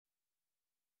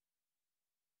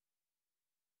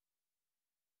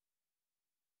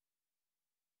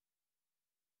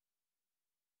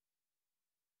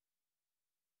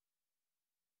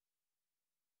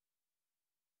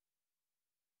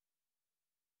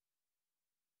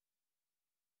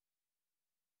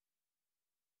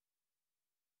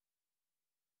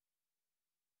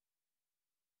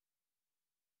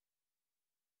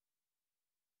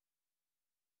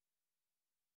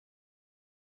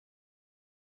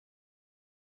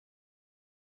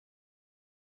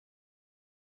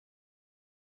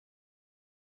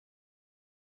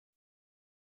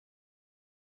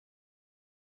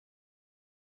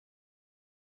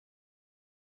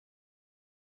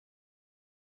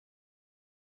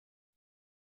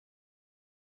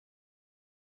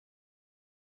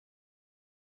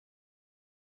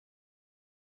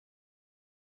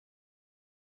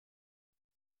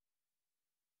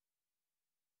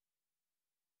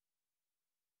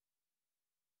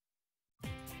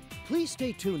Please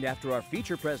stay tuned after our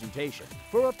feature presentation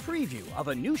for a preview of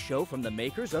a new show from the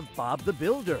makers of Bob the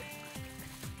Builder.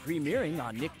 Premiering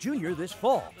on Nick Jr. this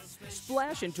fall,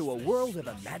 splash into a world of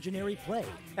imaginary play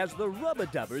as the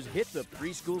Rubba-Dubbers hit the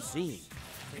preschool scene.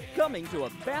 Coming to a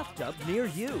bathtub near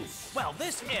you. Well,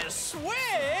 this is Swim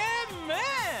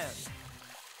Man!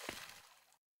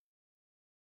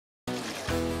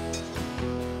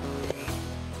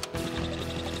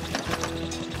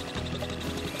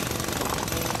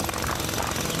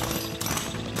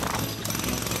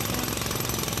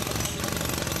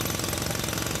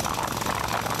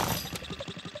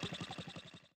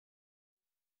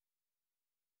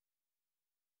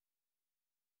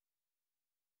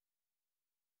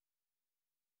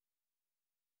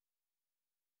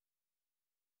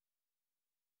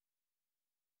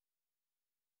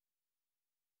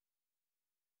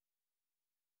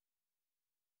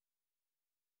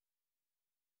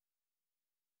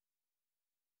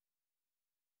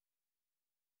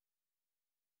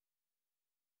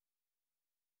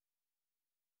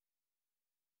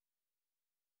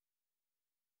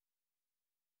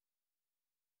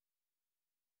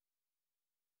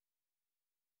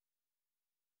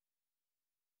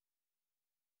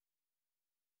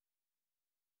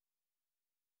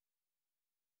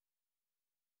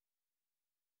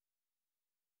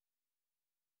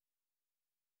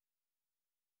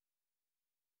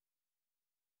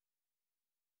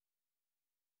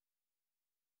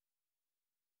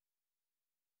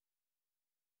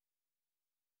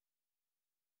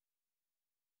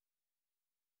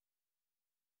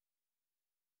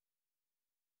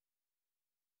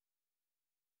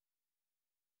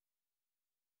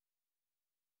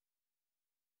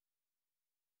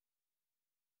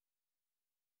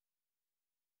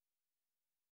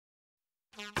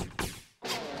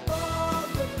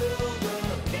 Bob the Builder,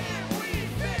 can we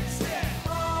fix it?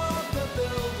 Bob the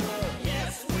Builder,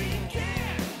 yes we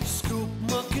can. Scoop,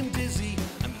 Muck, and Dizzy,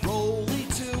 and Rolly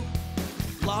too.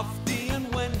 Lofty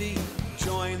and Wendy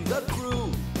join the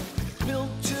crew.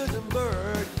 Pilchard and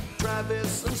Bird,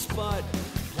 Travis and Spud,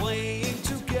 playing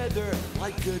together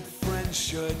like good friends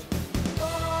should.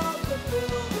 Bob the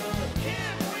Builder,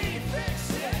 can we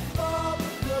fix it? Bob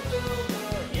the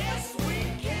Builder, yes we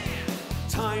can.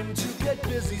 Time to get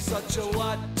busy, such a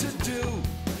lot to do.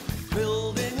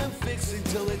 Building and fixing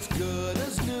till it's good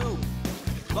as new.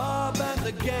 Bob and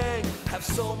the gang have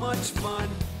so much fun.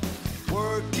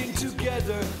 Working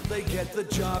together, they get the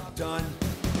job done.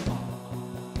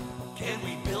 Can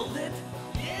we build it?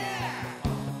 Yeah!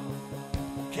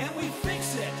 Can we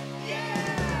fix it?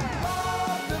 Yeah!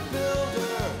 Bob the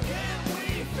Builder! Can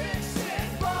we fix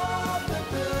it? Bob the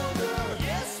Builder!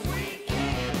 Yes, we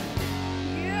can!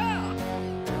 Yeah!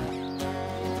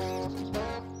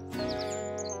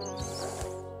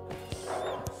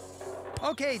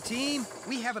 Okay, team,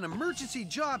 we have an emergency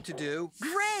job to do.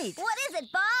 Great! What is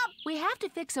it, Bob? We have to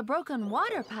fix a broken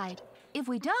water pipe. If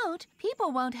we don't,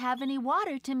 people won't have any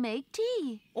water to make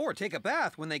tea. Or take a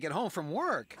bath when they get home from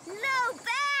work. No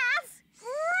baths?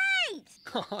 Great!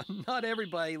 Oh, not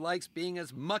everybody likes being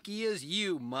as mucky as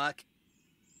you, Muck.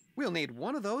 We'll need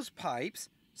one of those pipes,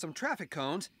 some traffic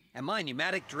cones, and my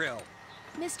pneumatic drill.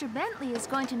 Mr. Bentley is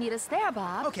going to need us there,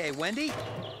 Bob. Okay, Wendy.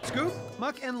 Scoop,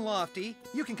 Muck, and Lofty,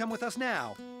 you can come with us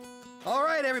now. All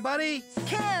right, everybody.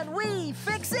 Can we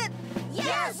fix it?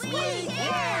 Yes, we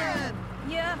can!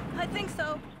 Yeah, I think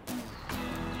so.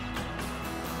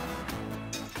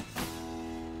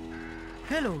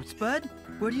 Hello, Spud.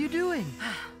 What are you doing?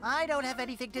 I don't have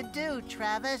anything to do,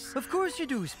 Travis. Of course you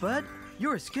do, Spud.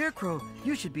 You're a scarecrow.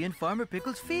 You should be in Farmer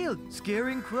Pickle's field,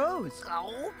 scaring crows.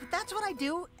 Oh, that's what I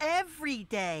do every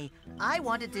day. I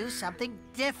want to do something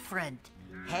different.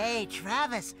 Hey,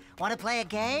 Travis, want to play a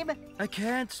game? I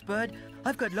can't, Spud.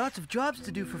 I've got lots of jobs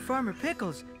to do for Farmer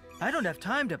Pickles. I don't have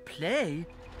time to play.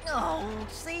 Oh,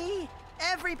 see?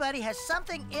 Everybody has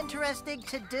something interesting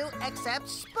to do except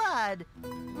Spud.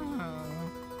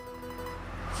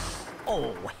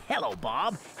 Oh, hello,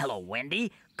 Bob. Hello,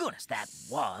 Wendy. Goodness, that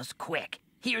was quick.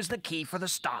 Here's the key for the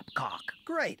stopcock.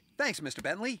 Great. Thanks, Mr.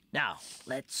 Bentley. Now,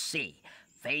 let's see.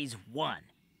 Phase 1.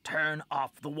 Turn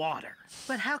off the water.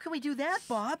 But how can we do that,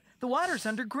 Bob? The water's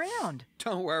underground.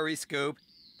 Don't worry, Scoop.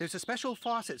 There's a special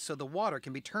faucet so the water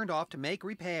can be turned off to make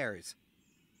repairs.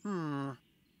 And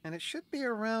it should be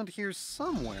around here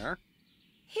somewhere.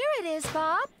 Here it is,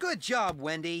 Bob. Good job,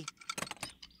 Wendy.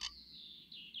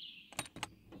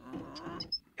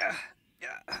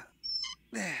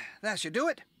 That should do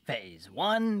it. Phase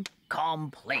 1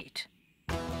 complete.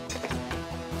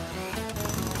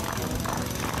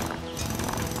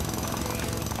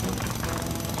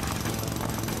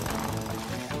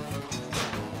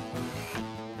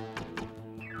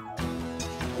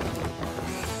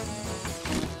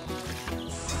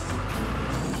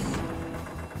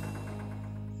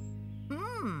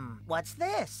 What's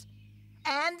this?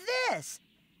 And this?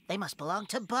 They must belong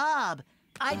to Bob.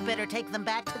 I'd better take them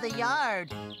back to the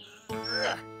yard.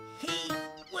 He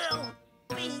will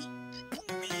be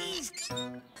pleased.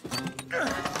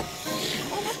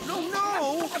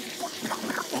 No!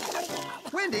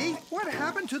 Wendy, what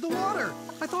happened to the water?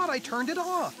 I thought I turned it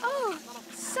off. Oh,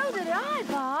 so did I,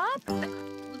 Bob.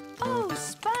 Oh,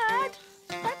 Spud,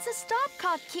 that's a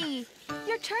stopcock key.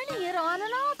 You're turning it on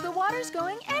and off. The water's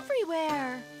going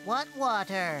everywhere. What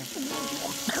water?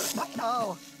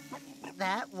 Oh,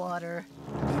 that water.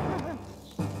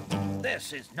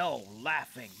 This is no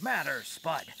laughing matter,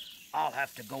 Spud. I'll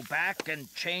have to go back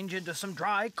and change into some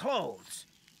dry clothes.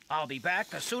 I'll be back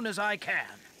as soon as I can.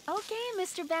 Okay,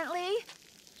 Mr. Bentley.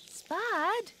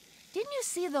 Spud, didn't you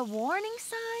see the warning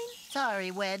sign?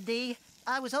 Sorry, Wendy.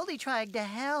 I was only trying to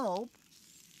help.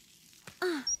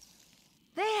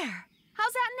 There.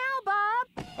 How's that now, Bob?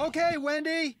 Okay,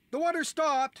 Wendy, the water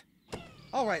stopped.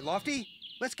 All right, Lofty,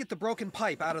 let's get the broken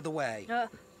pipe out of the way.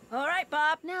 All right,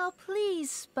 Bob. Now,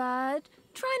 please, Spud,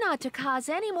 try not to cause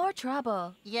any more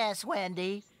trouble. Yes,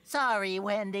 Wendy. Sorry,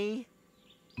 Wendy.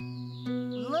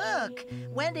 Look,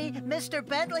 Wendy, Mr.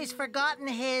 Bentley's forgotten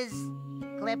his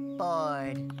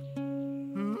clipboard.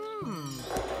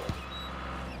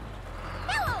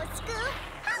 Hello, Scoop.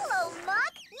 Hello,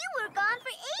 Muck. You were gone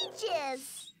for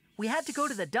ages. We had to go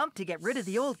to the dump to get rid of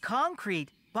the old concrete.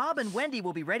 Bob and Wendy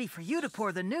will be ready for you to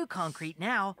pour the new concrete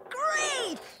now.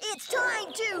 Great! It's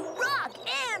time to rock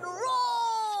and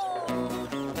roll!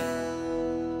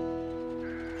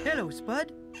 Hello,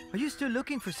 Spud. Are you still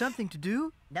looking for something to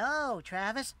do? No,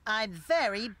 Travis, I'm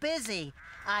very busy.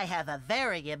 I have a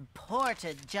very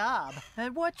important job.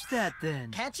 And what's that then?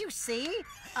 Can't you see?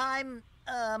 I'm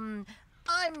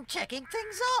checking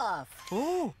things off.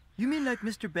 Oh, you mean like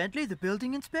Mr. Bentley, the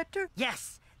building inspector?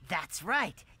 Yes, that's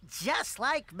right. Just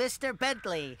like Mr.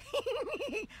 Bentley.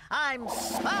 I'm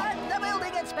Spud, the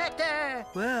building inspector.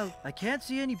 Well, I can't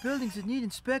see any buildings that need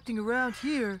inspecting around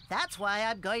here. That's why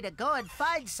I'm going to go and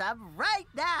find some right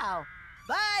now.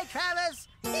 Bye, Travis.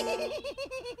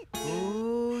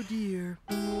 Oh, dear.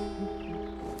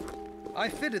 I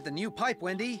fitted the new pipe,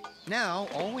 Wendy. Now,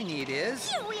 all we need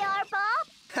is... Here we are, Bob.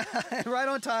 Right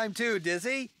on time, too,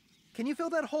 Dizzy. Can you fill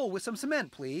that hole with some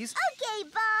cement, please? Okay,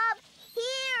 Bob.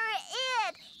 Here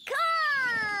it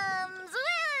comes.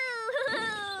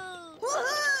 Woo!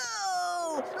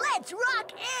 Woohoo! Let's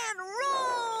rock and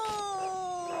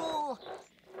roll!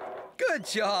 Good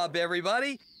job,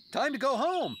 everybody. Time to go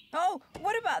home. Oh,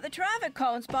 what about the traffic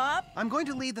cones, Bob? I'm going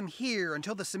to leave them here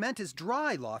until the cement is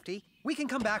dry, Lofty. We can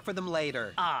come back for them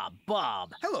later. Ah,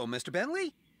 Bob. Hello, Mr.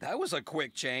 Bentley. That was a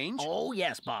quick change. Oh,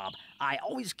 yes, Bob. I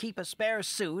always keep a spare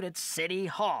suit at City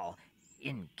Hall.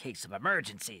 In case of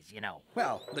emergencies, you know.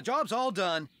 Well, the job's all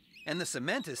done, and the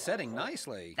cement is setting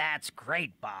nicely. That's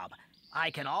great, Bob.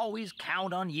 I can always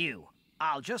count on you.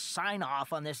 I'll just sign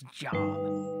off on this job.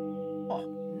 Oh,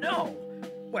 no!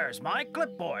 Where's my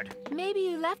clipboard? Maybe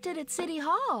you left it at City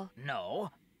Hall.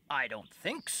 No, I don't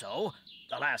think so.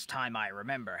 The last time I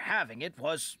remember having it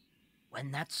was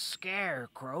when that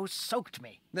scarecrow soaked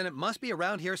me. Then it must be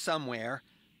around here somewhere.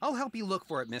 I'll help you look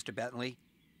for it, Mr. Bentley.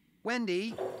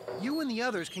 Wendy, you and the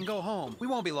others can go home. We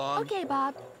won't be long. Okay,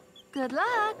 Bob. Good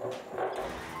luck.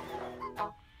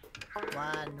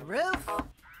 One roof.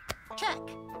 Check.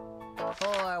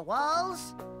 4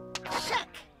 walls. Check.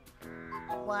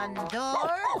 1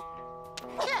 door.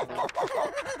 Check.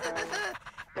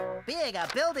 Being a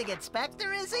building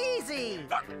inspector is easy.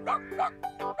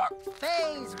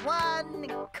 Phase 1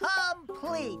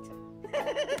 complete.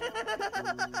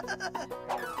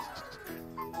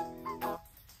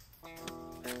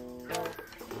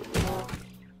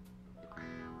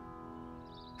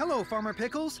 Hello, Farmer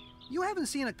Pickles. You haven't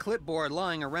seen a clipboard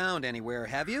lying around anywhere,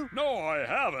 have you? No, I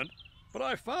haven't. But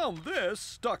I found this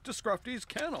stuck to Scruffy's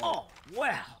kennel. Oh,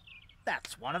 well,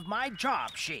 that's one of my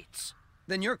job sheets.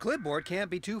 Then your clipboard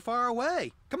can't be too far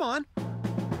away. Come on.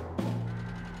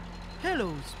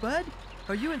 Hello, Spud.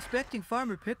 Are you inspecting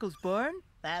Farmer Pickles' barn?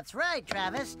 That's right,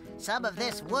 Travis. Some of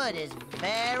this wood is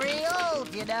very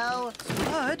old, you know.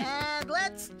 Spud? And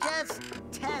let's just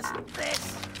test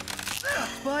this.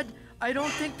 Spud, I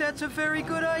don't think that's a very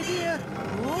good idea.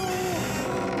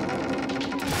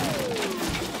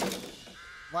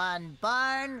 One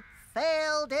barn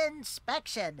failed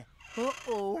inspection.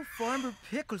 Uh-oh, Farmer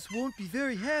Pickles won't be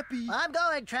very happy. I'm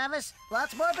going, Travis.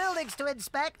 Lots more buildings to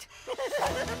inspect.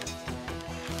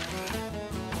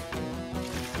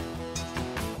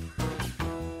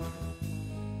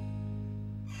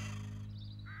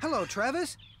 Hello,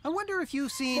 Travis. I wonder if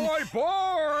you've seen... My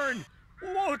barn!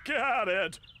 Look at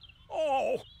it!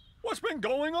 Oh, What's been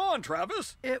going on,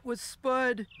 Travis? It was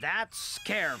Spud. That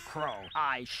Scarecrow.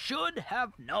 I should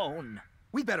have known.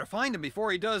 We'd better find him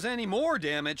before he does any more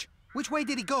damage. Which way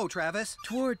did he go, Travis?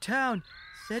 Toward town.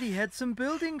 Said he had some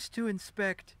buildings to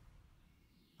inspect.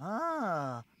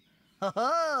 Oh.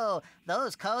 Oh,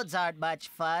 those cones aren't much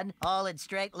fun, all in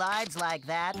straight lines like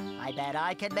that. I bet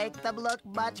I can make them look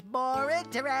much more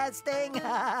interesting.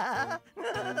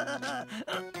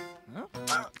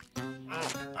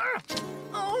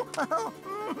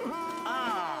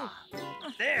 Ah,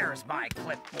 there's my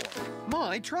clipboard.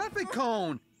 My traffic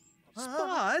cone!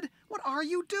 Spud, what are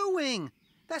you doing?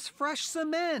 That's fresh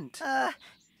cement.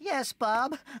 Yes,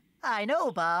 Bob. I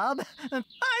know, Bob. I'm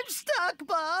stuck,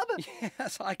 Bob.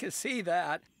 Yes, I can see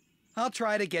that. I'll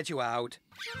try to get you out.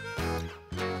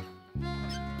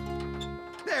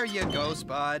 There you go,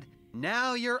 Spud.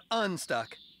 Now you're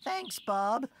unstuck. Thanks,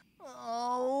 Bob.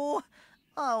 Oh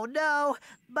no.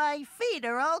 My feet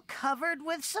are all covered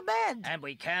with cement. And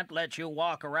we can't let you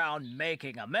walk around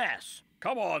making a mess.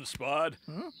 Come on, Spud.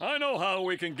 I know how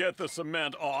we can get the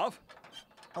cement off.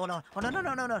 Oh, no. Oh, no,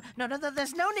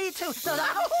 there's no need to. No, no.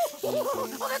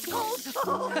 Oh, that's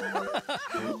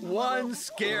cold. One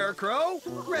scarecrow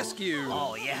rescued.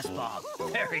 Oh, yes, Bob.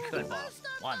 Very good, Bob.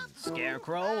 One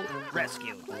Scarecrow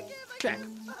rescued. Check.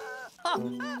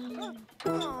 Oh.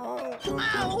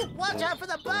 Ow! Watch out for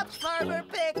the bumps, Farmer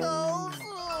Pickles.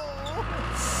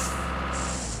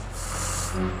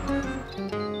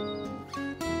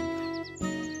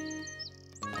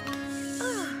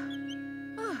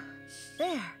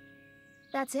 There.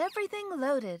 That's everything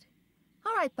loaded.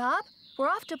 All right, Bob. We're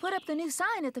off to put up the new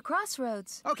sign at the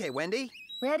crossroads. Okay, Wendy.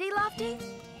 Ready, Lofty?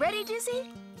 Ready,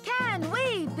 Dizzy? Can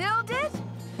we build it?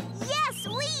 Yes,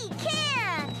 we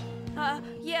can!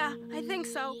 Yeah, I think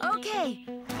so. Okay,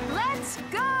 let's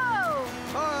go!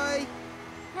 Bye.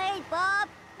 Hey, Bob,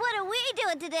 what are we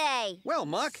doing today? Well,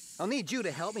 Muck, I'll need you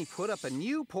to help me put up a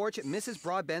new porch at Mrs.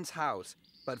 Broadbent's house.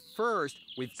 But first,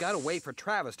 we've got to wait for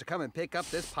Travis to come and pick up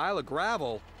this pile of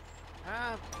gravel.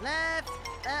 Left,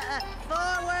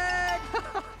 forward,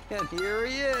 And here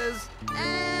he is.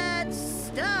 and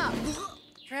stop.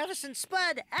 Travis and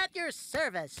Spud at your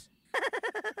service.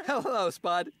 Hello,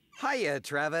 Spud. Hiya,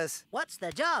 Travis. What's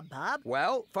the job, Bob?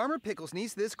 Well, Farmer Pickles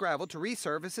needs this gravel to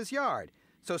resurface his yard.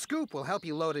 So Scoop will help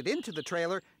you load it into the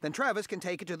trailer, then Travis can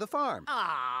take it to the farm.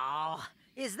 Oh,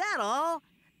 is that all?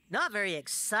 Not very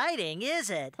exciting, is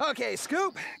it? Okay,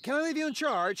 Scoop, can I leave you in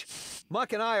charge?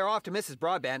 Muck and I are off to Mrs.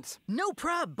 Broadbent's. No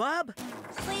prob, Bob.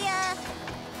 See ya!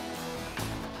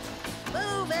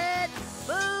 Move it!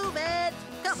 Move it!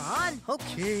 Come on.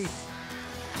 Okay.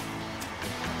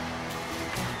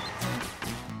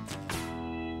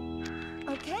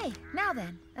 Okay, now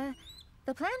then.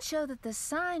 The plans show that the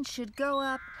sign should go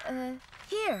up,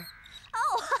 here.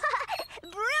 Oh,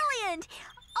 brilliant!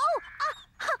 Oh,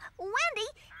 Wendy,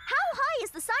 how high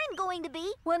is the sign going to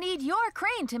be? We'll need your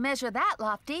crane to measure that,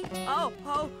 Lofty.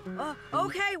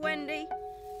 Okay, Wendy.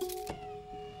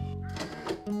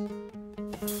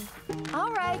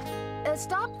 All right,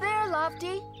 stop there,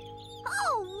 Lofty.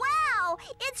 Oh, wow!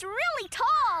 It's really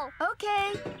tall!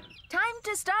 Okay, time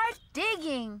to start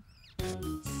digging.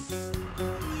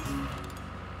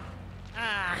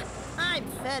 I'm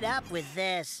fed up with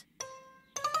this.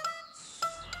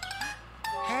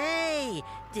 Hey,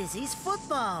 Dizzy's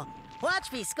football.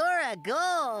 Watch me score a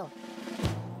goal.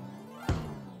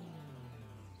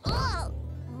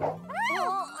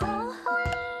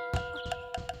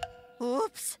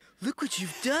 Oops. Look what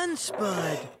you've done,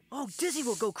 Spud. Oh, Dizzy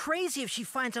will go crazy if she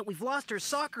finds out we've lost her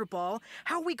soccer ball.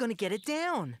 How are we going to get it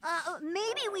down?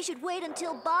 Maybe we should wait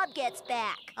until Bob gets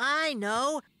back. I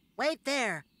know. Wait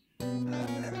there.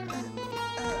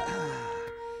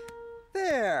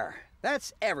 There.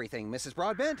 That's everything, Mrs.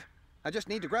 Broadbent. I just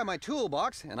need to grab my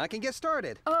toolbox and I can get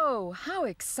started. Oh, how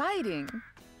exciting.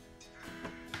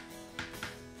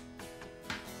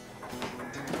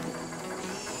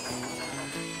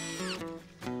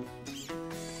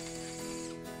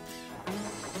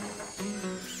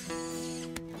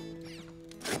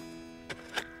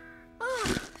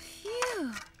 Oh,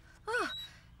 phew. Oh,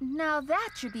 now that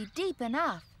should be deep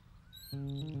enough.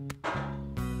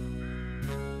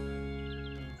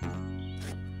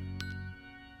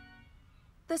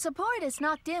 The support is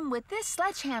knocked in with this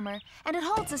sledgehammer, and it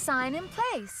holds the sign in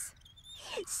place.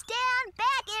 Stand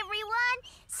back, everyone!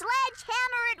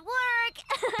 Sledgehammer at work!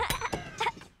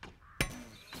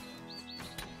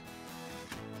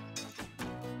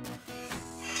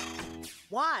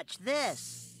 Watch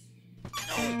this.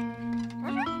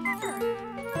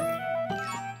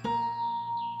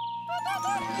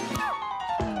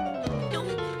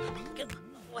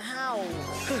 Wow.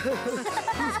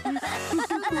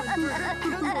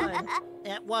 Good one.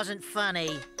 That wasn't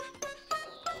funny.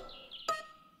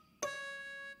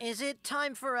 Is it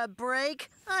time for a break?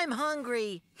 I'm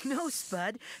hungry. No,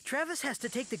 Spud. Travis has to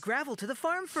take the gravel to the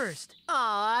farm first.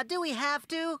 Aw, do we have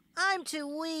to? I'm too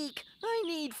weak. I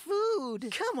need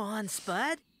food. Come on,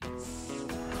 Spud.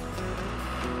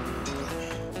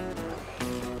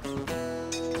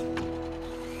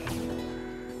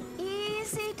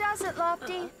 Easy does it,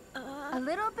 Lofty. A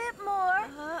little bit more.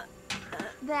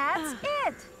 That's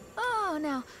it. Oh,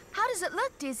 now, how does it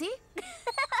look, Dizzy?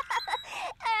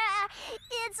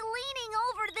 It's leaning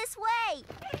over this way.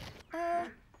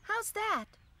 How's that?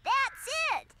 That's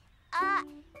it.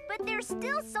 But there's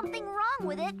still something wrong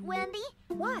with it, Wendy.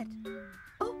 What?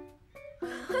 Oh.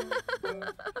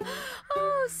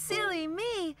 Oh, silly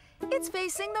me. It's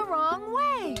facing the wrong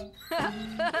way.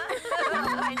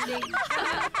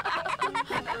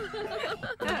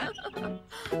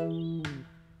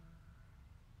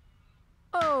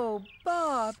 Oh,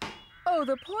 Bob. Oh,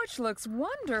 the porch looks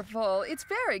wonderful. It's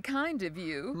very kind of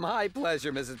you. My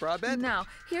pleasure, Mrs. Broadbent. Now,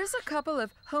 here's a couple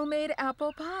of homemade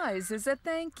apple pies as a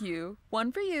thank you.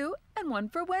 One for you and one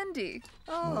for Wendy.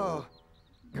 Oh,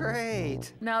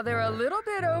 great. Now, they're a little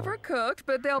bit overcooked,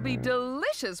 but they'll be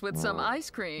delicious with some ice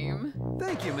cream.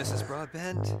 Thank you, Mrs.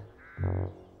 Broadbent.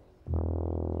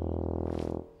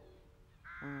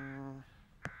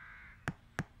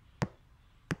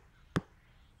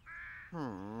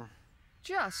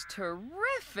 Just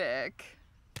terrific.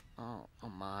 Oh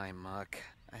my, Muck.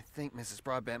 I think Mrs.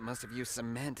 Broadbent must have used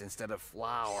cement instead of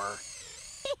flour.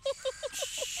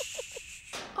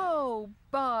 Oh,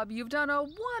 Bob, you've done a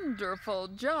wonderful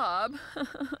job.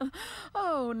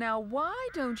 Oh, now why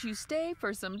don't you stay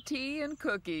for some tea and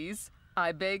cookies?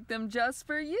 I baked them just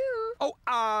for you. Oh,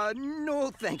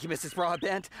 no thank you, Mrs.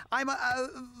 Broadbent. I'm,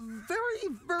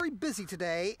 very busy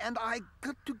today, and I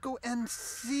got to go and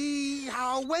see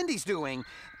how Wendy's doing.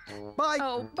 Bye.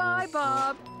 Oh, bye,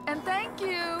 Bob. And thank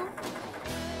you.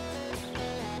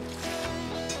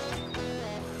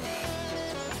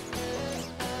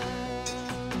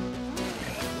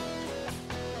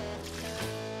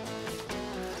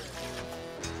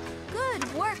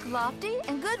 Good work, Lofty,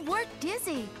 and good work,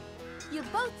 Dizzy. You've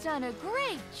both done a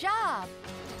great job.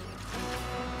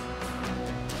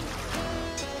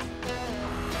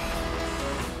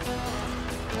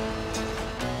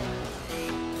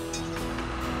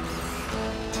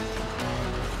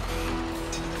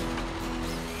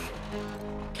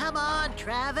 Come on,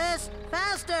 Travis.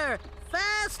 Faster!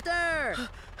 Faster!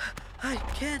 I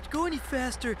can't go any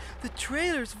faster. The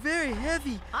trailer's very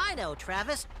heavy. I know,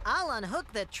 Travis. I'll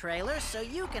unhook the trailer so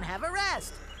you can have a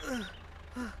rest.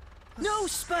 No,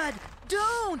 Spud!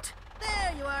 Don't!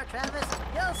 There you are, Travis.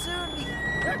 You'll soon be...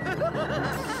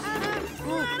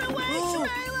 Run away, trailer!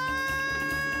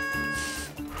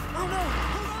 Oh, no!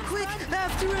 Quick,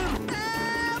 after him!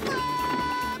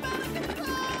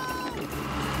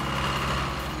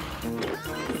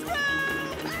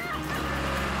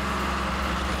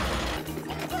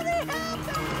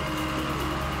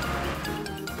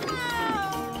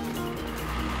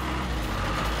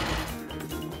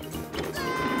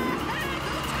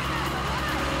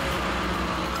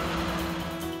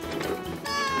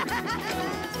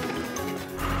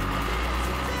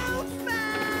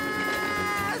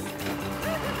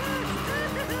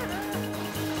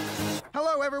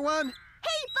 Hello, everyone.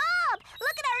 Hey, Bob!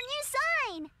 Look at our new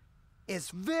sign! It's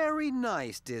very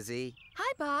nice, Dizzy.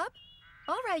 Hi, Bob.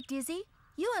 All right, Dizzy.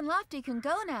 You and Lofty can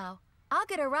go now. I'll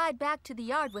get a ride back to the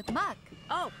yard with Muck.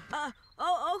 Oh,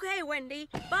 okay, Wendy.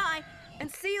 Bye.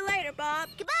 And see you later, Bob.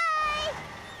 Goodbye!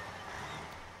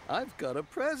 I've got a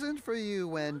present for you,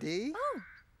 Wendy. Oh,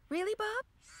 really, Bob?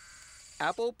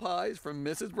 Apple pies from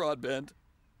Mrs. Broadbent.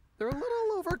 They're a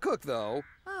little overcooked, though.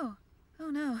 Oh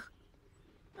no.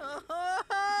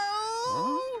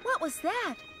 Oh! What was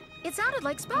that? It sounded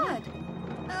like Spud.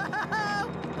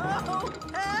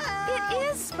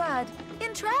 It is Spud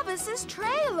in Travis's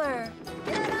trailer.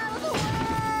 Get out of the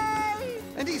way!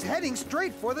 And he's heading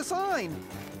straight for the sign.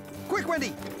 Quick,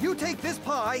 Wendy, you take this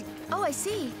pie. Oh, I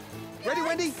see. Ready,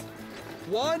 Wendy?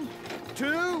 1,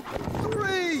 2,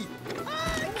 3.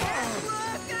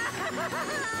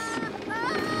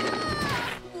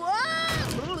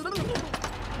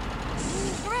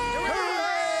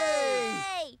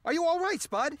 Hooray! Are you all right,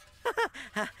 Spud?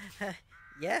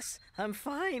 Yes, I'm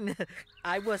fine.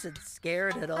 I wasn't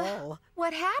scared at all.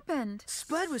 What happened?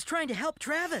 Spud was trying to help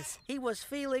Travis. He was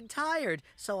feeling tired,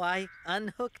 so I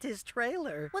unhooked his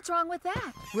trailer. What's wrong with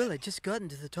that? Well, I just gotten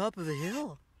to the top of the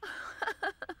hill.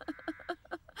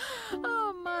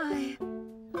 Oh, my.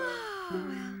 Oh,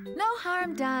 well, no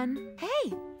harm done.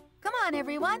 Hey, come on,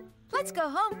 everyone. Let's go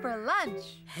home for lunch.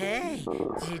 Hey,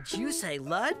 did you say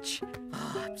lunch?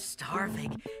 Oh, I'm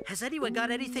starving. Has anyone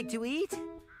got anything to eat?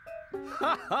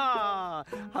 Ha ha!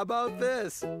 How about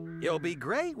this? You'll be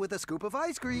great with a scoop of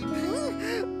ice cream.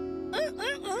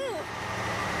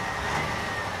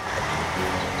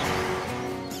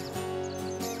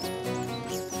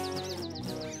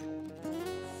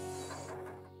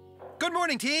 Good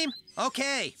morning, team.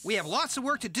 Okay, we have lots of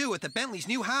work to do at the Bentley's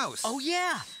new house. Oh,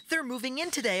 yeah. They're moving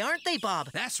in today, aren't they,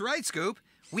 Bob? That's right, Scoop.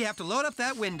 We have to load up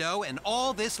that window and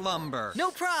all this lumber.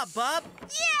 No prob, Bob.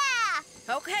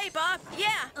 Yeah! Okay, Bob.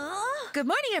 Yeah. Good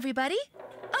morning, everybody.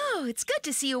 Oh, it's good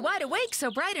to see you wide awake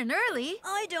so bright and early.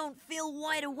 I don't feel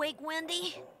wide awake,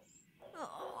 Wendy.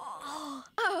 Oh,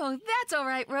 that's all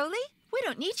right, Rolly. We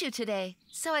don't need you today,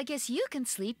 so I guess you can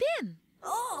sleep in.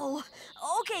 Oh,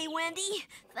 okay, Wendy.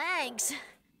 Thanks.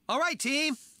 All right,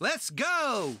 team, let's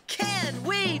go. Can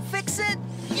we fix it?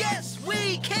 Yes,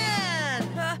 we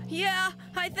can! Yeah,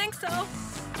 I think so.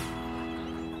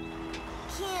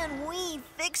 Can we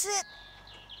fix it?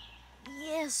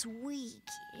 Yes, we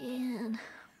can.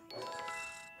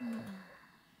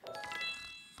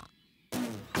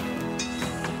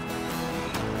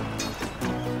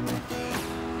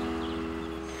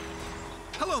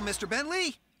 Hello, Mr.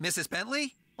 Bentley. Mrs.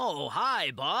 Bentley. Oh,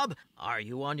 hi, Bob. Are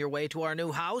you on your way to our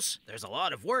new house? There's a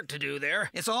lot of work to do there.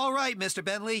 It's all right, Mr.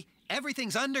 Bentley.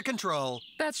 Everything's under control.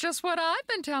 That's just what I've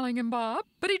been telling him, Bob.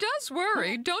 But he does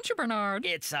worry, don't you, Bernard?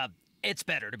 It's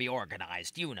better to be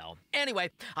organized, you know. Anyway,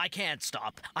 I can't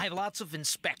stop. I have lots of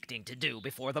inspecting to do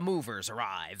before the movers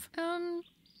arrive.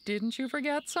 Didn't you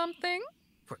forget something?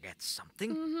 Forget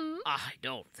something? Mm-hmm. I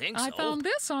don't think so. I found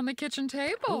this on the kitchen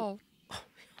table.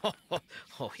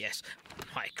 Oh, yes,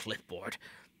 my clipboard.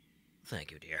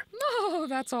 Thank you, dear. Oh,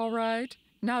 that's all right.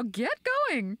 Now get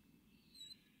going.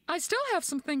 I still have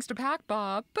some things to pack,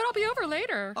 Bob, but I'll be over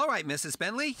later. All right, Mrs.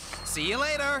 Bentley. See you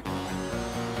later.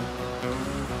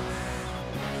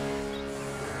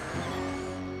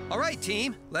 All right,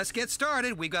 team, let's get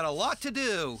started. We've got a lot to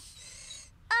do.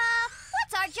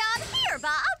 What's our job here,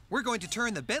 Bob? We're going to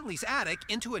turn the Bentley's attic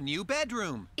into a new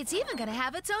bedroom. It's even going to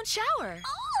have its own shower.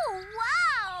 Oh,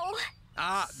 wow!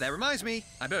 Ah, that reminds me.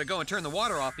 I better go and turn the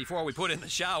water off before we put in the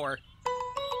shower.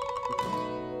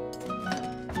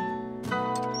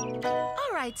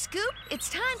 All right, Scoop, it's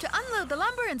time to unload the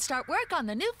lumber and start work on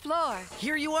the new floor.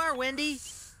 Here you are, Wendy.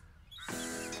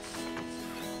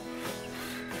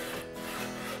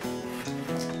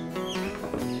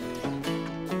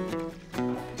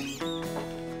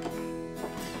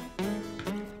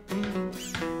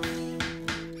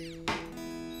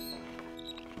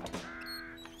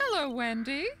 Hello,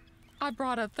 Wendy. I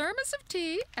brought a thermos of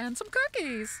tea and some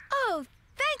cookies. Oh,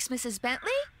 thanks, Mrs.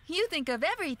 Bentley. You think of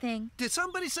everything. Did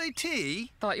somebody say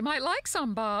tea? Thought you might like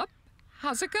some, Bob.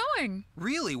 How's it going?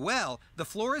 Really well. The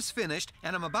floor is finished,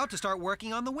 and I'm about to start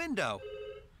working on the window.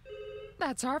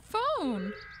 That's our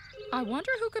phone. I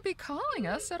wonder who could be calling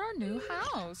us at our new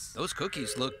house. Those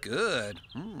cookies look good.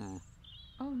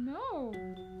 Oh, no.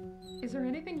 Is there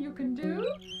anything you can do?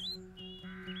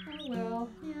 Oh, well,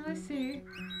 yeah, I see.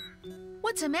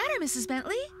 What's the matter, Mrs.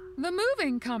 Bentley? The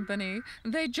moving company.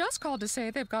 They just called to say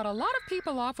they've got a lot of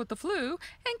people off with the flu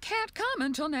and can't come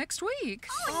until next week.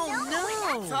 Oh,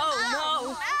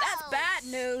 no. That's bad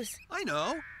news. I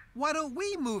know. Why don't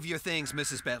we move your things,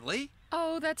 Mrs. Bentley?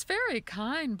 Oh, that's very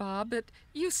kind, Bob, but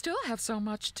you still have so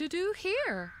much to do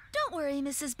here. Don't worry,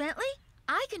 Mrs. Bentley.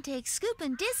 I can take Scoop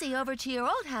and Dizzy over to your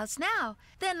old house now.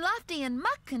 Then Lofty and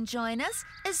Muck can join us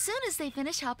as soon as they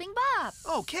finish helping Bob.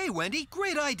 Okay, Wendy.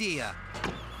 Great idea.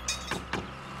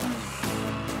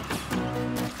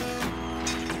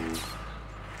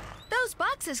 Those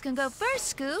boxes can go first,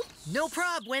 Scoop. No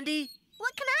prob, Wendy.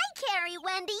 What can I carry,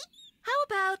 Wendy? How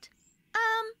about,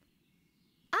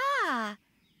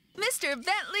 Mr.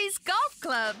 Bentley's golf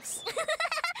clubs.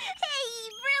 Hey,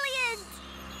 brilliant!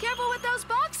 Careful with those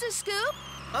boxes, Scoop.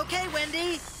 Okay,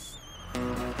 Wendy.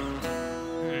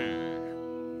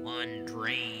 One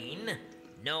drain,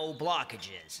 no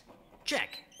blockages.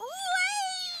 Check.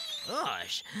 Whee!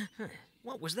 Gosh,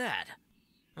 what was that?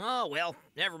 Oh, well,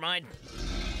 never mind.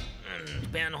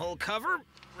 Manhole cover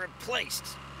replaced.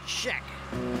 Check.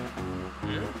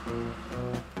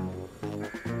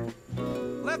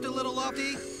 Left a little,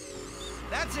 Lofty.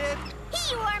 That's it.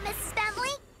 Here you are, Mrs. Bentley.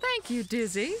 Thank you,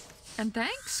 Dizzy. And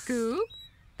thanks, Scoop.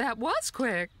 That was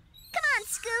quick. Come on,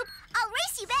 Scoop. I'll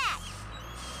race you back.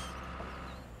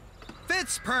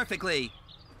 Fits perfectly.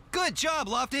 Good job,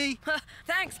 Lofty.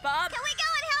 Thanks, Bob. Can we go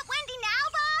and help Wendy now,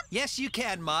 Bob? Yes, you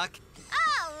can, Muck.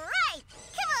 All right.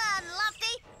 Come on,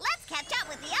 Lofty. Let's catch up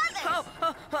with the others.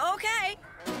 Oh, okay.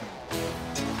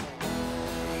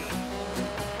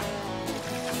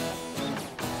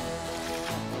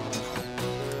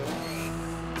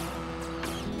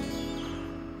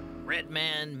 red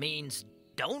man means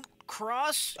don't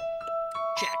cross?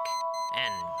 Check.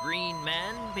 And green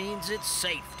man means it's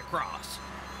safe to cross.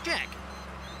 Check.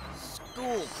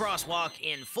 School crosswalk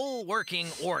in full working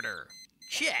order.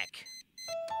 Check.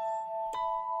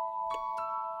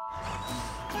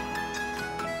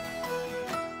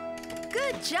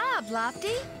 Good job,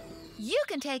 Lofty. You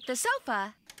can take the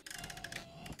sofa.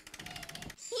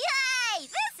 Yay!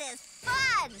 This is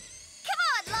fun! Come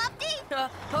on, Lofty!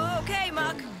 Okay,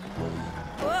 Muck.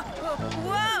 Whoa,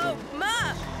 whoa,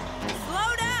 Muck!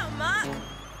 Slow down, Muck!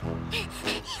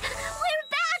 We're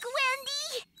back,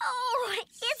 Wendy! Oh,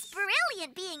 it's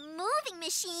brilliant being moving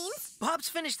machines. Bob's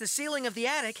finished the ceiling of the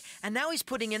attic, and now he's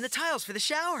putting in the tiles for the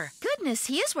shower. Goodness,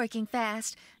 he is working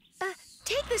fast.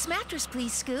 Take this mattress,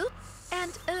 please, Scoop.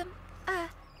 And,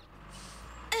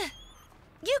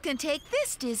 you can take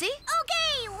this, Dizzy.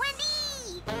 Okay,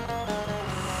 Wendy!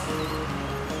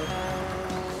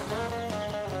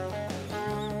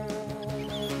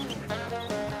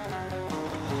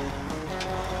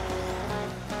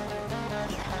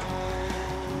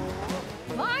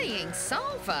 Flying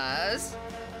sofas?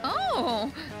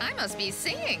 Oh, I must be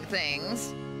seeing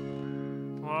things.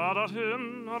 We're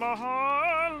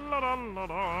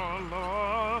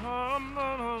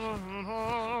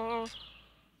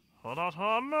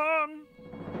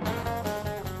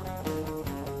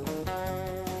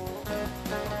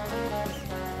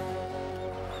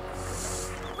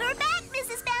back,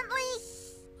 Mrs. Bentley!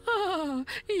 Oh,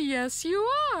 yes, you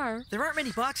are. There aren't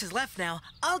many boxes left now.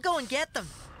 I'll go and get them.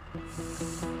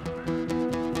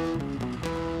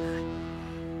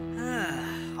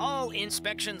 All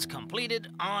inspections completed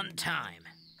on time.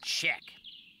 Check.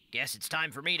 Guess it's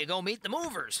time for me to go meet the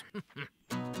movers.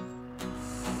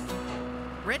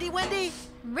 Ready, Wendy?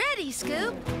 Ready,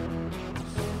 Scoop.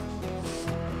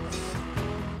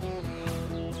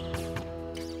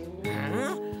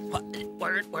 Huh?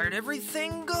 Where'd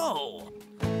everything go?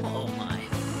 Oh, my.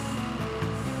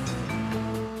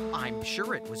 I'm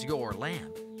sure it was your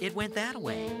lamp. It went that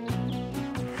way.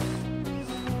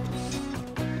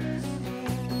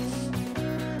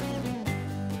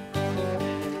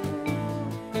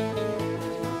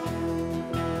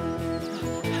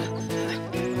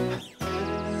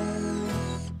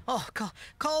 Oh,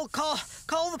 call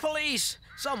the police!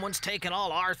 Someone's taken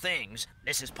all our things.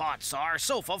 Mrs. Potts saw our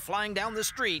sofa flying down the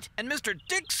street, and Mr.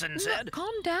 Dixon said... Look,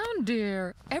 calm down,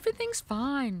 dear. Everything's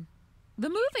fine. The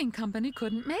moving company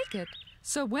couldn't make it,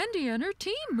 so Wendy and her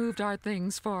team moved our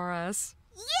things for us.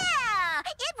 Yeah!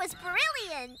 It was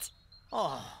brilliant!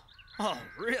 Oh,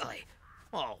 really?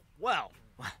 Oh, well,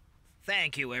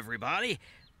 thank you, everybody.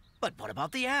 But what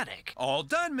about the attic? All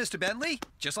done, Mr. Bentley.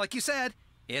 Just like you said.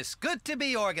 It's good to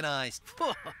be organized.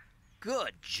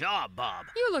 Good job, Bob.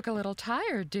 You look a little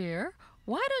tired, dear.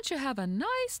 Why don't you have a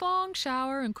nice long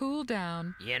shower and cool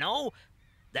down? You know,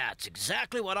 that's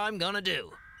exactly what I'm gonna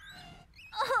do.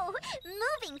 Oh,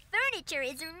 moving furniture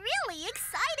is really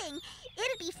exciting.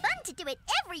 It'll be fun to do it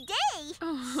every day.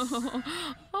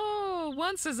 Oh,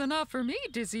 once is enough for me,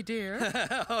 Dizzy dear.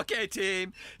 Okay,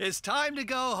 team. It's time to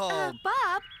go home.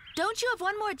 Bob, don't you have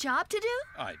one more job to do?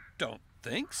 I don't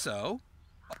think so.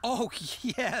 Oh,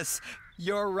 yes.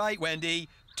 You're right, Wendy.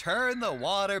 Turn the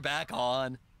water back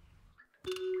on.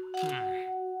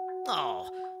 Oh,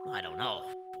 I don't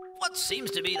know. What seems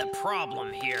to be the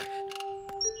problem here?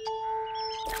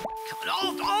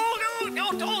 Oh,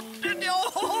 no, don't, turn it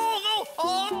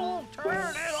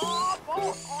off.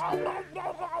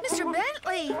 Mr.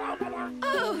 Bentley!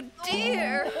 Oh,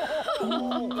 dear.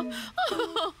 Oh,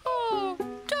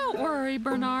 don't worry,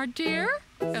 Bernard, dear.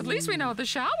 At least we know the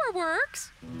shower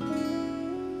works.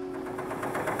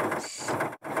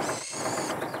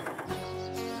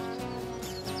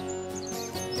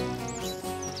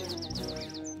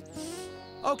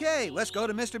 Okay, let's go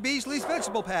to Mr. Beasley's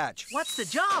vegetable patch. What's the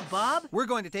job, Bob? We're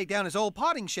going to take down his old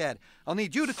potting shed. I'll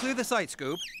need you to clear the site,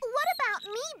 Scoop. What about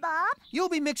me, Bob? You'll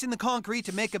be mixing the concrete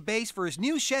to make a base for his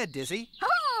new shed, Dizzy.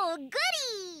 Oh,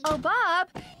 goody! Oh, Bob,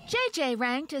 JJ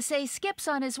rang to say Skip's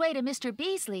on his way to Mr.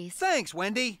 Beasley's. Thanks,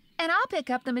 Wendy. And I'll pick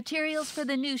up the materials for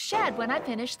the new shed when I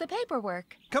finish the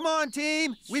paperwork. Come on,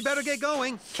 team. We better get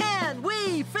going. Can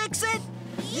we fix it?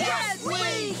 Yes,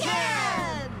 we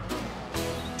can!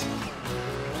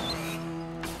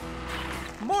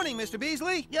 Morning, Mr.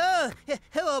 Beasley.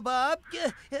 Hello, Bob.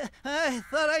 I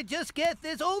thought I'd just get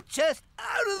this old chest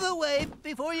out of the way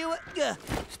before you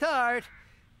start.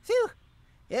 Phew.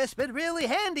 It's been really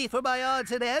handy for my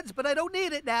odds and ends, but I don't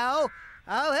need it now.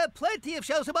 I'll have plenty of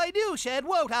shelves in my new shed,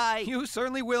 won't I? You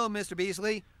certainly will, Mr.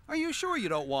 Beasley. Are you sure you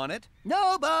don't want it?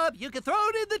 No, Bob. You can throw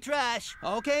it in the trash.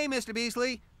 Okay, Mr.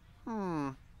 Beasley.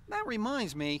 That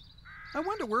reminds me. I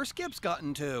wonder where Skip's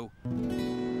gotten to.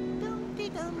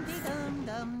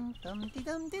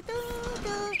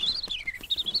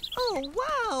 Oh,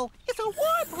 wow! It's a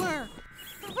warbler!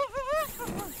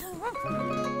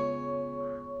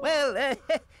 Well,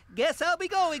 guess I'll be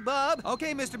going, Bob.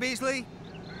 Okay, Mr. Beasley.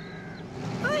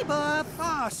 Hi, Bob.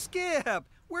 Ah, Skip!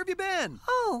 Where have you been?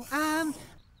 Oh,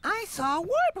 I saw a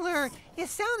warbler. It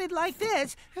sounded like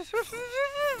this.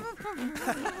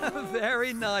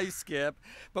 Very nice, Skip.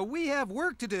 But we have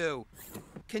work to do.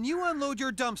 Can you unload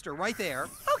your dumpster right there?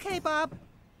 Okay, Bob.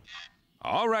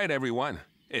 All right, everyone.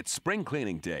 It's spring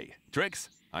cleaning day. Trix,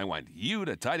 I want you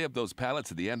to tidy up those pallets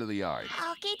at the end of the yard.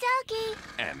 Okie dokie.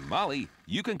 And Molly,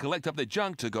 you can collect up the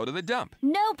junk to go to the dump.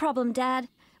 No problem, Dad.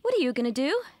 What are you gonna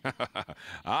do?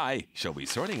 I shall be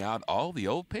sorting out all the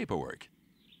old paperwork.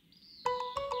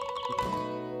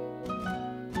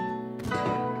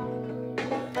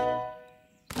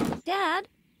 Dad,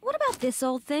 what about this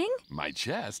old thing? My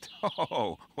chest?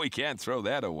 Oh, we can't throw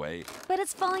that away. But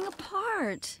it's falling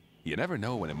apart. You never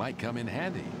know when it might come in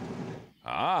handy.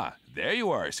 Ah, there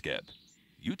you are, Skip.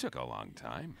 You took a long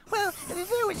time. Well,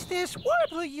 there was this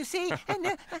warbler, you see,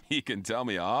 and... You can tell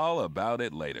me all about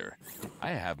it later.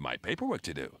 I have my paperwork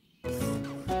to do.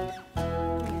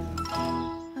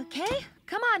 Okay,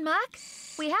 come on, Muck.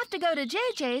 We have to go to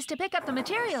JJ's to pick up the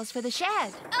materials for the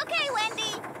shed. Okay,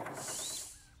 Wendy.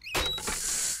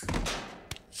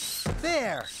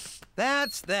 There.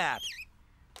 That's that.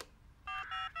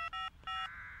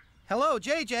 Hello,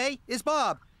 JJ. It's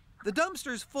Bob. The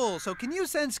dumpster's full, so can you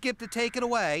send Skip to take it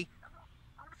away?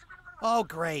 Oh,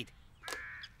 great.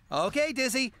 Okay,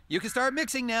 Dizzy, you can start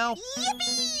mixing now.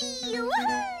 Yippee!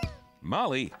 Woohoo!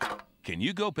 Molly, can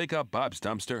you go pick up Bob's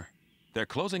dumpster? They're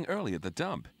closing early at the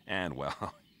dump, and,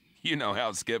 well, you know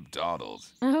how Skip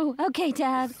dawdles. Oh, okay,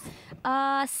 Dad.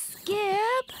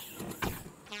 Skip?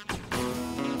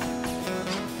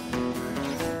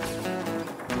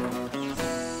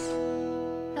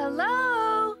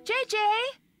 Hello? JJ?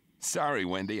 Sorry,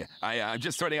 Wendy. I'm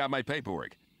just sorting out my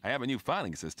paperwork. I have a new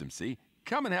filing system, see?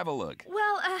 Come and have a look.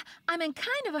 Well, I'm in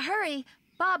kind of a hurry.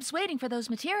 Bob's waiting for those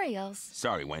materials.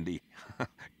 Sorry, Wendy.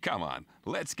 Come on,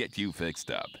 let's get you fixed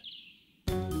up.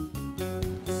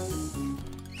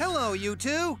 Hello, you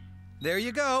two. There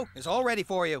you go. It's all ready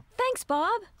for you. Thanks,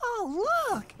 Bob. Oh,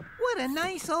 look! What a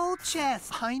nice old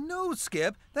chest. I know,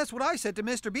 Skip. That's what I said to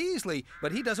Mr. Beasley,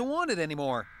 but he doesn't want it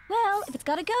anymore. Well, if it's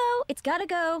gotta go, it's gotta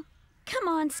go. Come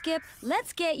on, Skip.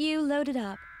 Let's get you loaded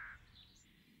up.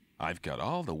 I've got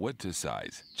all the wood to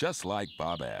size, just like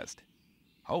Bob asked.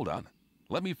 Hold on.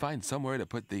 Let me find somewhere to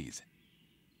put these.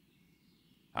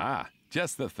 Ah,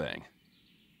 just the thing.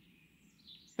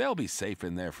 They'll be safe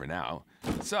in there for now.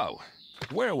 So,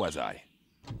 where was I?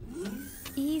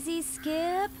 Easy,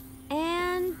 Skip.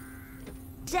 And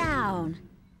down.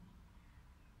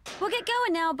 We'll get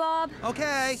going now, Bob.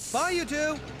 Okay. Bye, you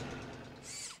two.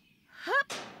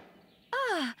 Hup.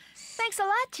 Ah, thanks a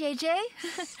lot, JJ.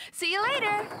 See you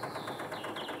later.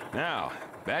 Now,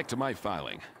 back to my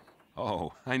filing.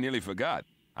 Oh, I nearly forgot.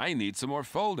 I need some more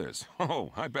folders.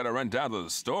 Oh, I better run down to the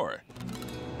store.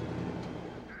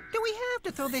 Do we have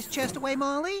to throw this chest away,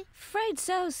 Molly? Afraid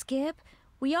so, Skip.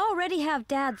 We already have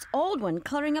Dad's old one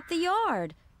cluttering up the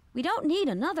yard. We don't need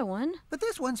another one. But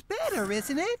this one's better,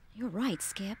 isn't it? You're right,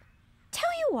 Skip. Tell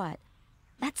you what,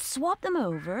 let's swap them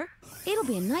over. It'll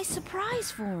be a nice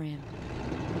surprise for him.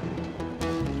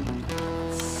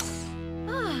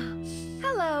 Ah,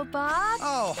 hello, Bob.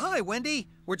 Oh, hi, Wendy.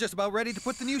 We're just about ready to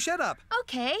put the new shed up.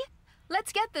 Okay,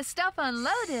 let's get the stuff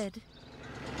unloaded.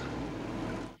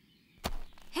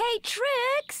 Hey,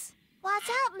 Trix! What's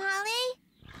up, Molly?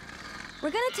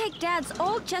 We're gonna take Dad's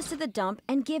old chest to the dump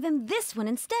and give him this one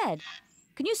instead.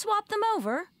 Can you swap them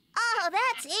over? Oh,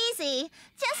 that's easy.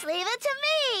 Just leave it to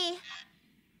me.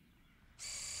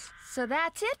 So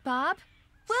that's it, Bob.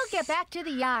 We'll get back to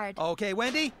the yard. Okay,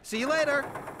 Wendy. See you later.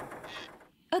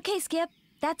 Okay, Skip.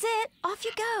 That's it. Off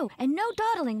you go. And no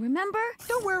dawdling, remember?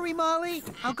 Don't worry, Molly.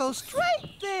 I'll go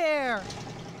straight there.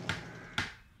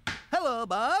 Hello,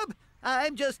 Bob.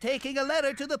 I'm just taking a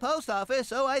letter to the post office,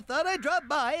 so I thought I'd drop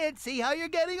by and see how you're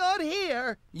getting on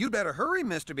here. You'd better hurry,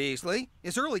 Mr. Beasley.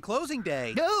 It's early closing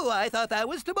day. No, I thought that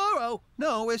was tomorrow.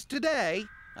 No, it's today,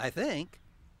 I think.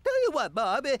 Tell you what,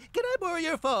 Bob, can I borrow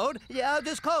your phone? Yeah, I'll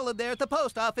just call him there at the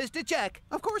post office to check.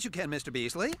 Of course you can, Mr.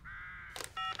 Beasley.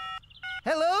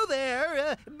 Hello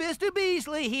there, Mr.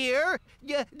 Beasley here.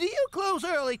 Do you close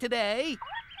early today?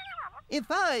 In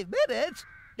 5 minutes?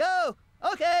 Oh,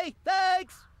 okay,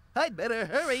 thanks. I'd better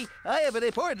hurry. I have an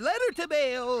important letter to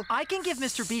mail. I can give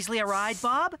Mr. Beasley a ride,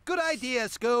 Bob. Good idea,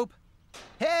 Scoop.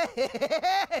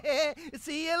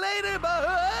 See you later,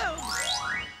 Bob.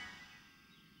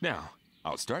 Now,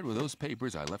 I'll start with those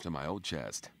papers I left in my old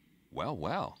chest. Well,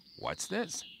 well, what's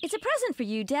this? It's a present for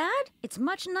you, Dad. It's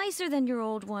much nicer than your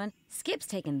old one. Skip's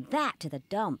taken that to the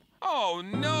dump. Oh,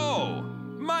 no!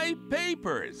 My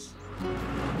papers!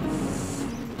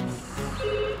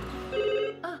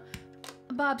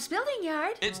 Bob's Building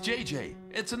Yard. It's JJ.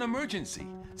 It's an emergency.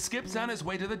 Skip's on his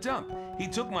way to the dump. He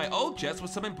took my old chest with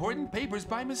some important papers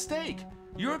by mistake.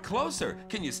 You're closer.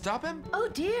 Can you stop him? Oh,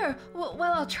 dear. Well,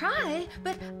 I'll try,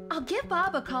 but I'll give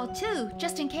Bob a call, too,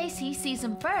 just in case he sees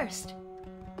him first.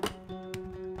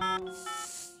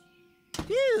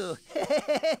 Phew!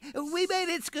 We made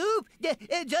it, Scoop!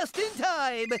 Just in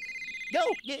time! No,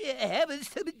 heavens,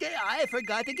 I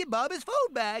forgot to give Bob his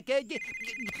phone back.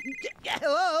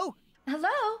 Hello?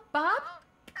 Hello, Bob?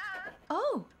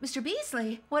 Oh, Mr.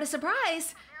 Beasley, what a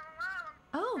surprise.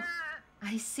 Oh,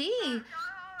 I see.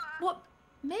 Well,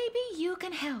 maybe you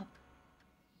can help.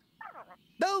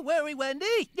 Don't worry,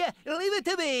 Wendy. Leave it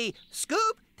to me.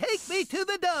 Scoop, take me to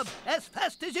the dump as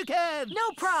fast as you can.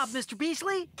 No problem, Mr.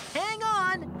 Beasley. Hang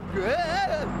on.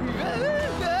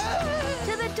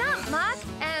 To the dump, Muck,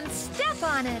 and step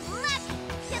on it. Muck,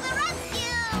 to the rescue!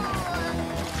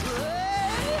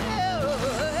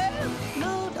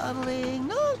 No dawdling,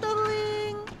 no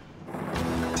dawdling.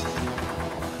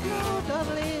 No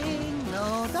dawdling,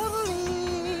 no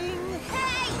dawdling.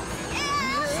 Hey!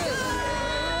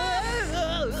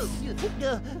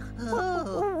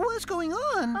 What's going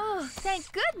on? Oh,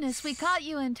 thank goodness we caught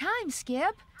you in time,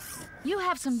 Skip. You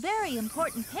have some very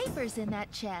important papers in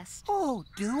that chest. Oh,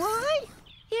 do I?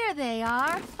 Here they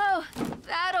are. Oh,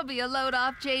 that'll be a load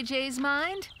off JJ's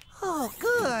mind. Oh,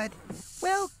 good.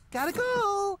 Well, gotta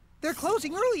go. They're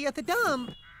closing early at the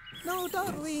dump. No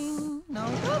dawdling, no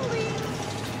dawdling.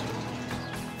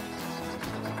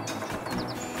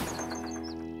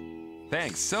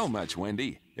 Thanks so much,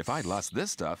 Wendy. If I'd lost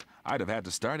this stuff, I'd have had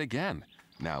to start again.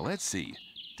 Now, let's see.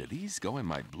 Do these go in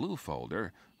my blue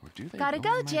folder, or do they Gotta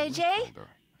go, in my JJ. red folder?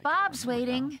 Bob's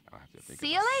waiting. I'll have to think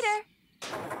See you about later.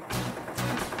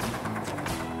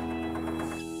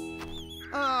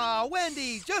 Ah,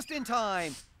 Wendy, just in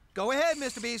time. Go ahead,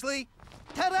 Mr. Beasley.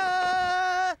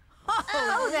 Ta-da!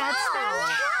 Oh, that's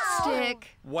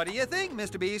fantastic. What do you think,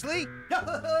 Mr. Beasley?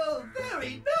 Oh,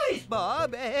 very nice,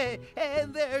 Bob.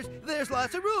 And there's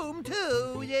lots of room,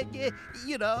 too.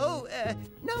 You know,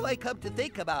 now I come to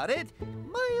think about it,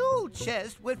 my old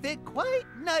chest would fit quite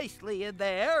nicely in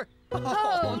there.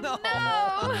 Oh, no.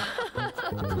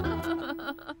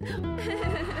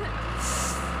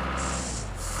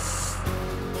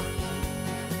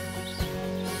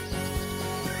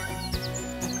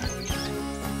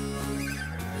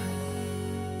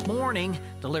 Morning.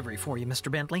 Delivery for you,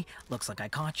 Mr. Bentley. Looks like I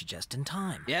caught you just in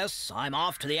time. Yes, I'm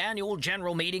off to the annual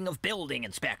general meeting of building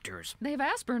inspectors. They've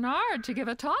asked Bernard to give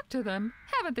a talk to them,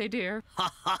 haven't they, dear?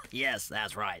 Ha ha, yes,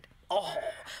 that's right. Oh,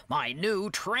 my new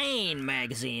train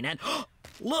magazine, and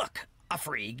look, a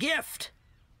free gift.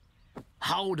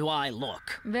 How do I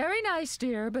look? Very nice,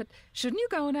 dear, but shouldn't you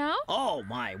go now? Oh,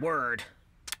 my word.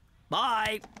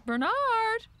 Bye. Bernard,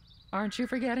 aren't you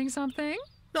forgetting something?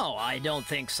 No, I don't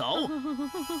think so.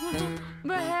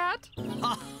 The hat?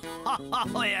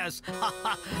 Oh, yes.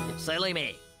 Silly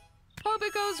me. Hope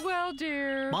it goes well,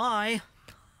 dear. Bye.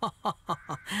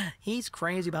 He's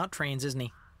crazy about trains, isn't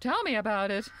he? Tell me about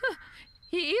it.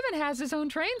 He even has his own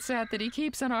train set that he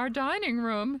keeps in our dining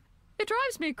room. It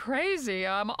drives me crazy.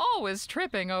 I'm always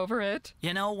tripping over it.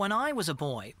 You know, when I was a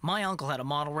boy, my uncle had a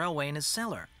model railway in his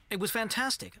cellar. It was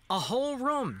fantastic. A whole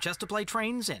room just to play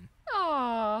trains in.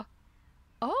 Aw.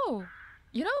 Oh,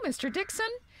 you know, Mr. Dixon,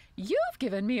 you've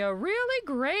given me a really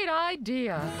great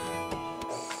idea.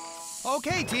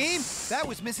 Okay, team. That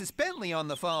was Mrs. Bentley on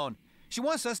the phone. She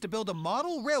wants us to build a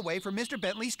model railway for Mr.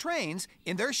 Bentley's trains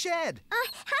in their shed.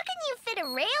 How can you fit a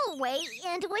railway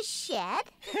into a shed?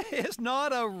 It's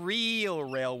not a real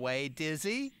railway,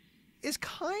 Dizzy. It's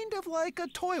kind of like a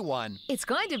toy one. It's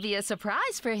going to be a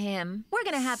surprise for him. We're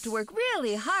going to have to work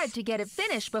really hard to get it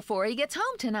finished before he gets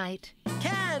home tonight.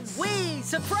 Can we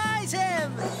surprise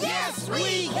him? Yes,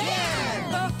 we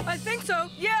can! I think so,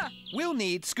 yeah. We'll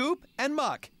need Scoop and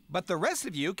Muck, but the rest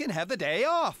of you can have the day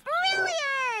off.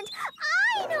 Brilliant!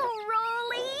 I know,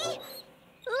 Rolly.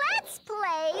 Let's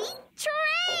play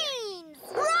trains.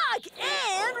 Rock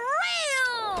and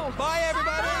rail! Bye,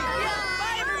 everybody!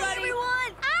 Bye,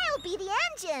 everyone! I'll be the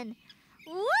engine.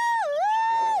 Woo!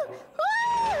 Woo!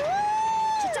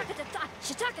 Shataka-ta-ta,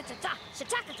 shataka-ta-ta,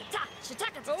 shataka-ta-ta,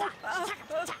 shataka-ta-ta,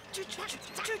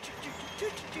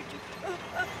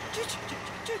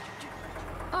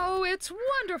 Oh, it's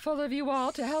wonderful of you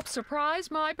all to help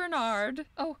surprise my Bernard.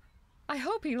 Oh, I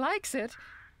hope he likes it.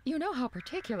 You know how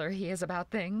particular he is about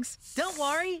things. Don't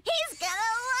worry. He's gonna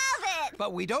love it!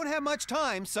 But we don't have much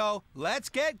time, so let's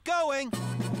get going.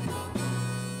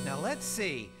 Now let's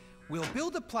see. We'll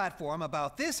build a platform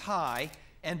about this high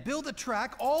and build a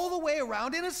track all the way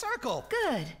around in a circle.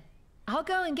 Good. I'll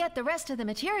go and get the rest of the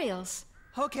materials.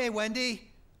 Okay, Wendy.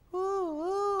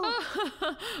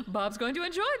 Bob's going to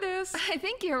enjoy this. I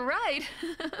think you're right.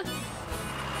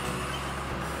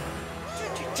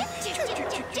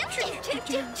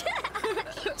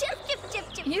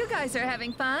 You guys are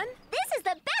having fun? This is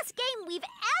the best game we've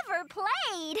ever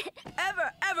played.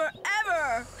 Ever, ever,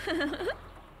 ever.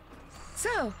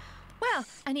 So, well,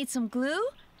 I need some glue,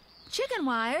 chicken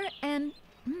wire, and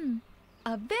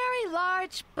a very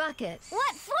large bucket.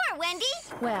 What for, Wendy?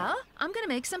 Well, I'm gonna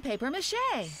make some paper mache.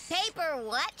 Paper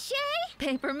what, Shay?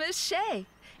 Paper mache.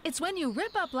 It's when you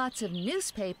rip up lots of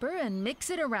newspaper and mix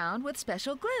it around with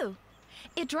special glue.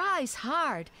 It dries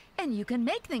hard, and you can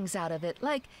make things out of it,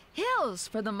 like hills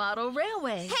for the model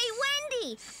railway. Hey,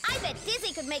 Wendy! I bet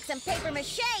Dizzy could make some paper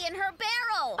mache in her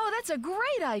barrel. Oh, that's a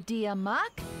great idea,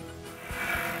 Muck.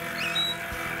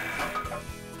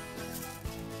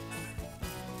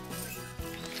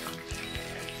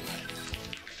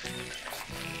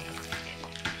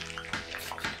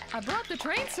 I brought the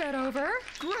train set over.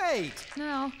 Great!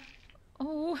 Now,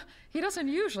 he doesn't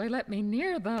usually let me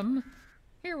near them.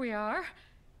 Here we are.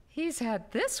 He's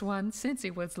had this one since he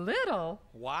was little.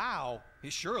 Wow, he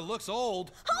sure looks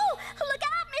old. Oh, look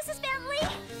out, Mrs. Bentley!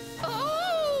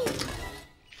 Oh!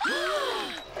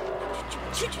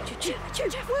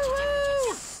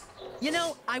 You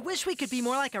know, I wish we could be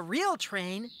more like a real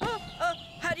train.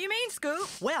 How do you mean, Scoop?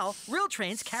 Well, real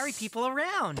trains carry people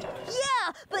around.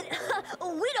 Yeah, but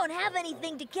we don't have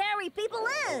anything to carry people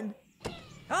in.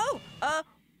 Oh,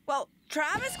 well,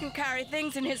 Travis can carry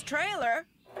things in his trailer.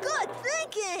 Good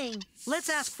thinking. Let's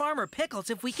ask Farmer Pickles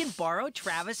if we can borrow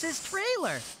Travis's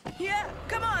trailer. Yeah,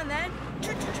 come on then.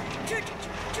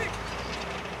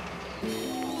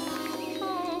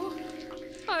 Oh,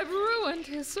 I've ruined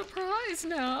his surprise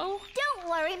now. Don't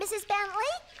worry, Mrs.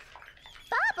 Bentley.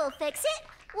 Bob will fix it.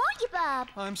 Won't you, Bob?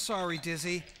 I'm sorry,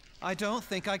 Dizzy. I don't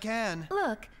think I can.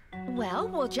 Look, well,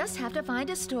 we'll just have to find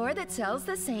a store that sells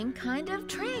the same kind of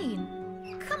train.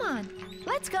 Come on,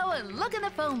 let's go and look in the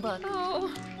phone book.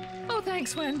 Oh,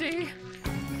 thanks, Wendy.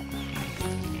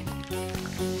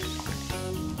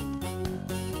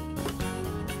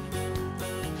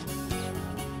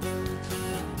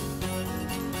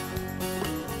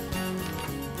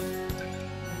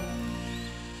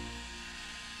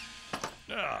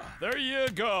 There you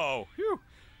go. Phew.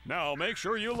 Now make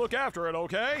sure you look after it,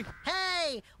 okay?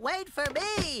 Hey, wait for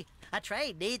me. A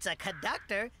train needs a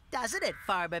conductor, doesn't it,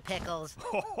 Farmer Pickles?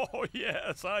 Oh,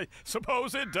 yes, I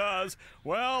suppose it does.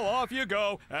 Well, off you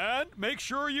go, and make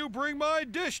sure you bring my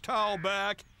dish towel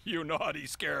back, you naughty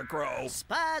scarecrow.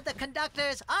 Spud the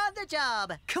conductor's on the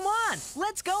job. Come on,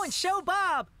 let's go and show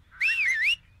Bob.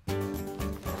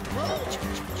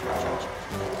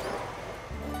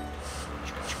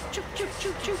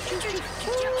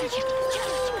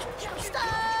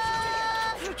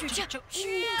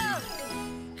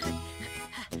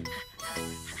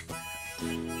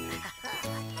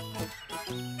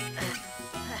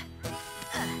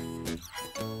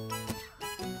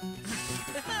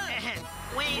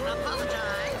 We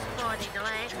apologize for the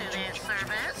delay to this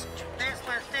service. This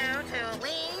was due to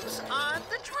leaves on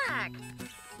the track.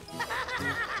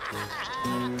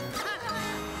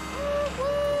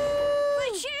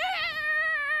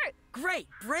 Great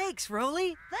brakes,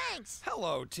 Rolly. Thanks.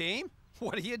 Hello, team.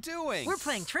 What are you doing? We're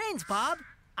playing trains, Bob.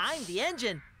 I'm the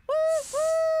engine.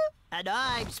 And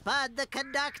I'm Spud the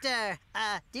conductor.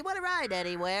 Do you want to ride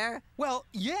anywhere? Well,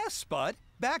 yes, Spud.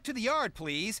 Back to the yard,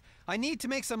 please. I need to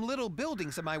make some little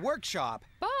buildings in my workshop.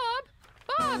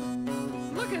 Bob,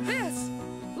 look at this.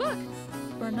 Look,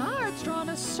 Bernard's drawn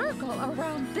a circle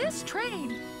around this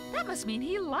train. That must mean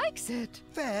he likes it.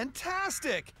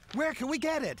 Fantastic! Where can we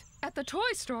get it? At the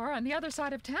toy store on the other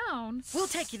side of town. We'll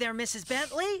take you there, Mrs.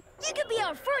 Bentley. You could be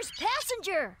our first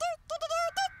passenger.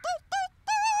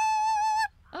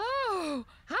 Oh,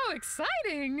 how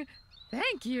exciting!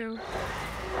 Thank you.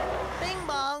 Bing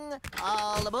bong,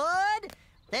 all aboard.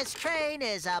 This train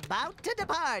is about to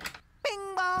depart.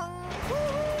 Bing bong.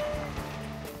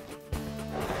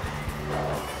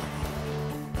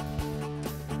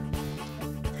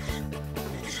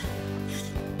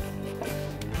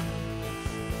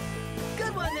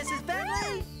 Good one, Mrs.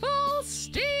 Bentley. Full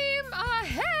steam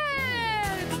ahead!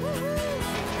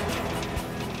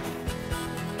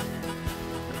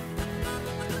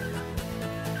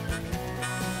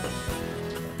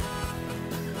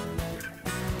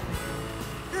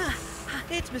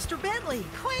 It's Mr. Bentley.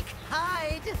 Quick,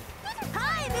 hide.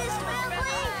 Hi, Mr.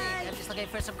 Bentley. I'm just looking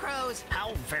for some crows.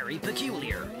 How very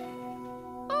peculiar.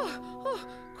 Oh,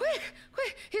 quick,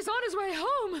 he's on his way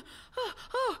home.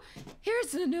 Here's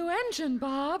the new engine,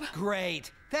 Bob.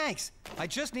 Great. Thanks. I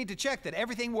just need to check that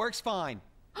everything works fine.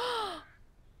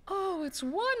 Oh, it's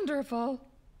wonderful.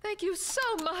 Thank you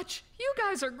so much. You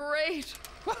guys are great.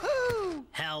 Woohoo!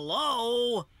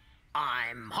 Hello?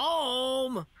 I'm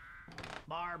home.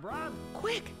 Barbara?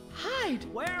 Quick, hide.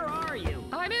 Where are you?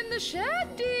 I'm in the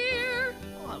shed, dear.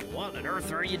 What on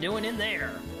earth are you doing in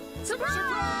there?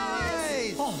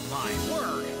 Surprise! Oh, my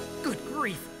word. Good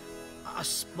grief. A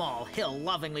small hill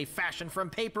lovingly fashioned from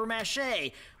paper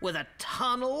mache with a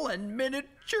tunnel and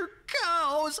miniature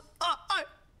cows.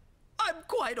 I'm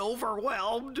quite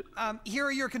overwhelmed. Here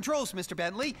are your controls, Mr.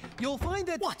 Bentley. You'll find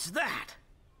that... What's that?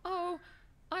 Oh,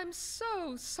 I'm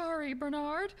so sorry,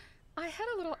 Bernard. I had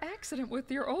a little accident with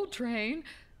your old train,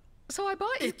 so I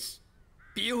bought you... It's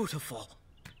beautiful.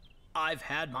 I've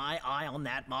had my eye on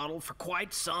that model for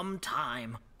quite some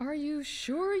time. Are you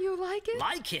sure you like it?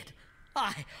 Like it?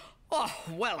 I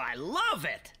love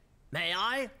it. May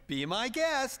I? Be my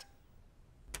guest.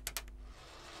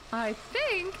 I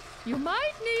think you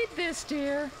might need this,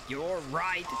 dear. You're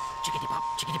right. Chickadee pop,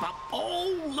 chickadee pop.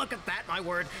 Oh, look at that, my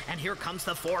word. And here comes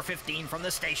the 415 from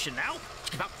the station now.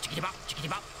 Chickadee pop, chickadee pop, chickadee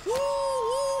pop. Woo!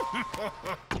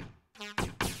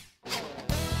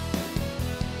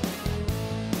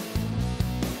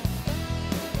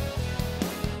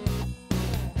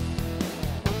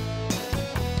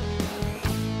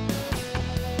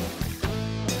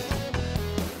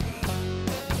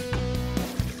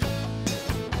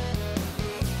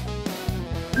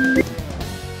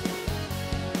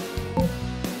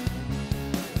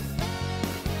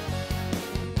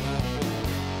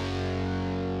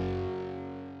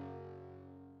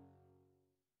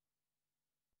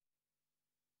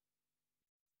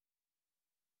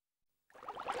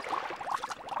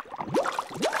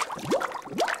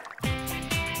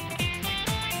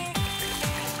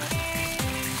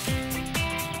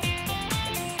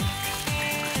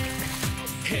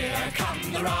 Here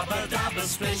come the rubber dubber,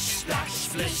 splish, splash,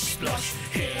 splish, splosh.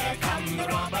 Here come the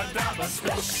rubber dubber,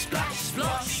 splish, splash,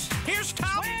 splosh. Here's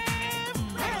Tom.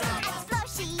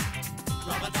 Exploshy.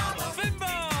 Rubber dubber.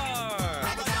 Finbar.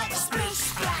 Rubber dubber, splish,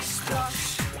 splash,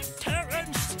 splosh.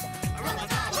 Terrence. Rubber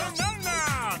dubber.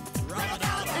 Banana. Rubber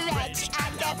dubber. Reg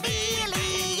and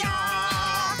Amelia.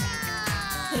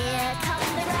 Here come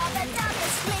the rubber dubber,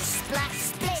 splish, splash,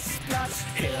 splish, splosh.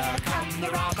 Here come the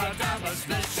rubber dubber,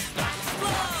 splish, splash,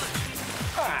 splosh.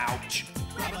 Ouch.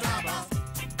 Rubber dubber.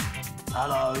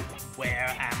 Hello.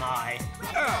 Where am I?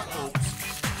 Oops.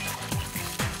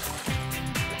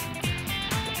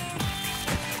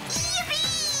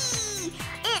 Yippee!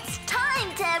 It's time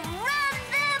to run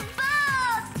the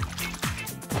bus!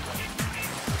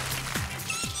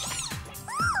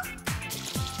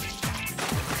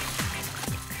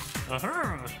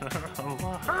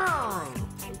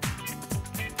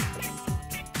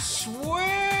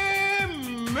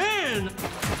 Swimming!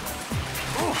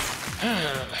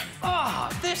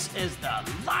 This is the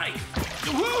life!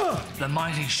 The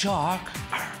mighty shark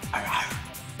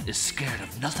is scared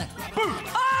of nothing.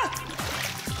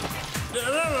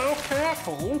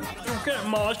 Careful! You'll get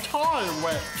my tie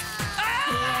wet.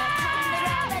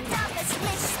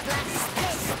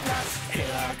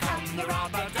 Here come the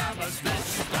rubber dubber,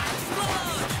 splish, splash,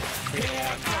 splosh.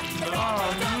 Here come the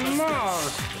rubber dubber,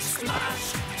 splish,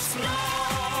 splash,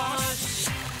 splosh.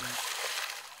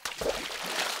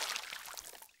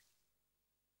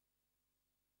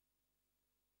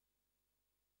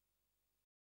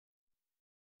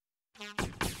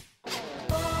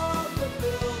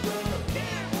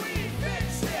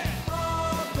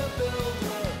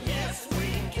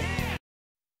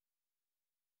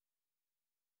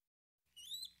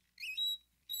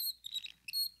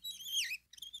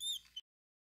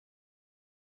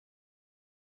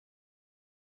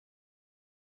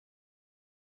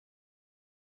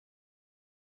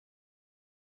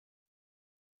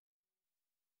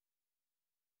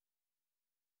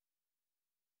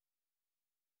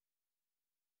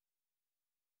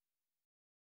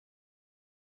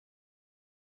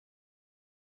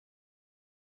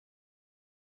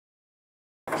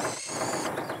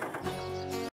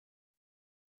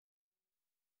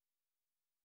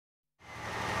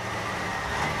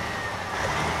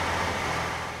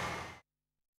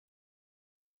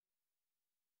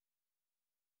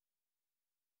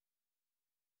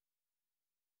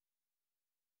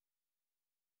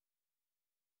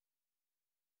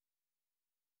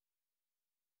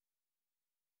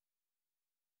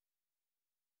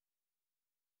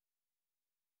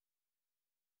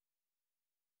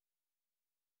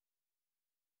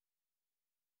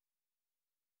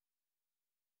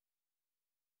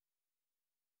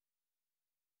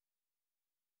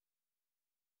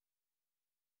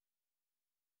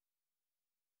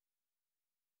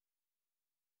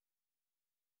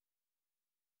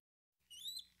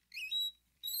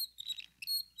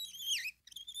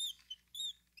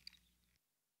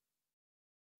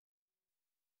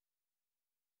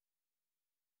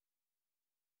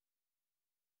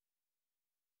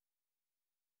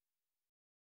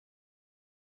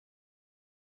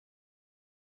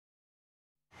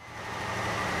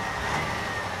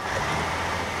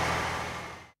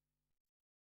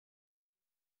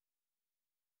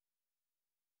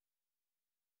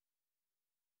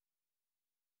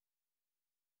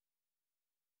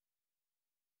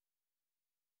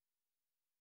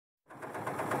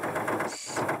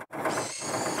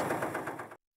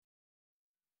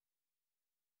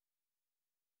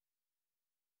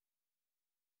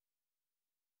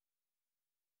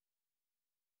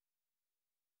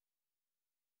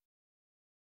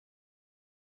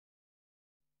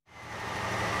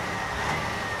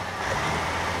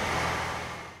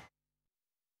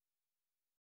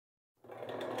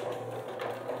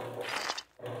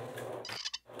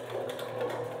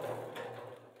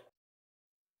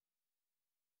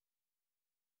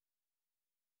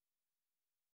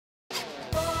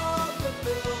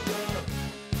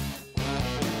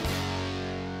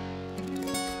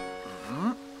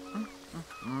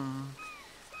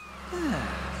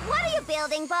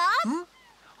 building, Bob?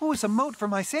 Oh, it's a moat for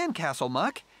my sandcastle,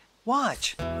 Muck.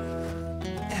 Watch.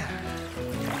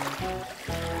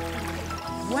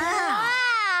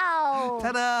 Wow!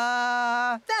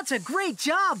 Ta-da! That's a great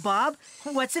job, Bob.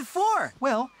 What's it for?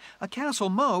 Well, a castle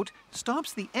moat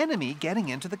stops the enemy getting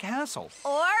into the castle.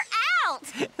 Or out.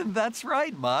 That's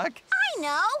right, Muck. I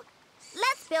know.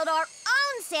 Let's build our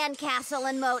own sandcastle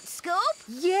and moat, Scoop.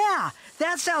 Yeah,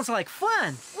 that sounds like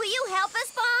fun. Will you help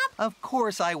us, Bob? Of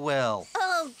course I will.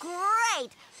 Oh,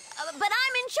 great. But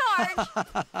I'm in charge.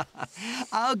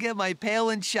 I'll get my pail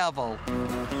and shovel.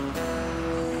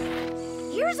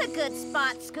 Here's a good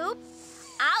spot, Scoop.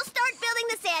 I'll start building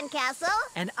the sandcastle.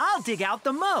 And I'll dig out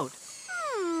the moat.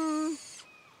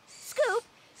 Scoop,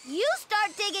 you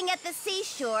start digging at the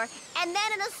seashore and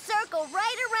then in a circle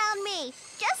right around me,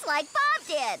 just like Bob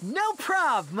did. No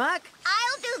prob, Muck.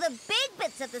 I'll do the big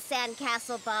bits of the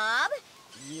sandcastle, Bob.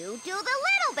 You do the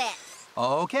little bits.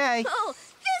 Okay. Oh,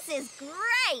 this is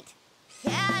great.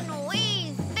 Can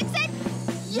we fix it?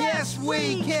 Yes,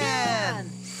 we can.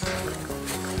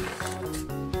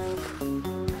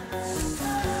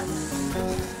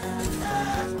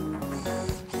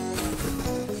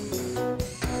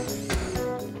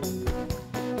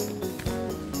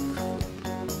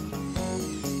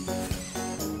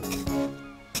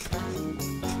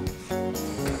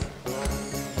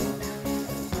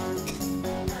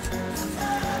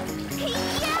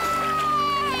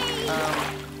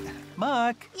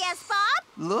 Muck, Yes, Bob?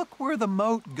 look where the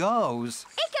moat goes.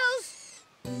 It goes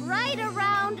right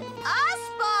around us,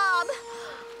 Bob.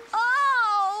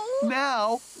 Oh!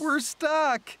 Now we're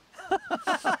stuck.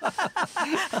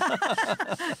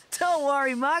 Don't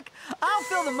worry, Muck. I'll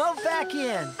fill the moat back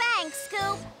in. Thanks,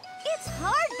 Scoop. It's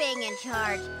hard being in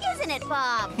charge, isn't it,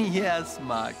 Bob? Yes,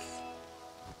 Muck.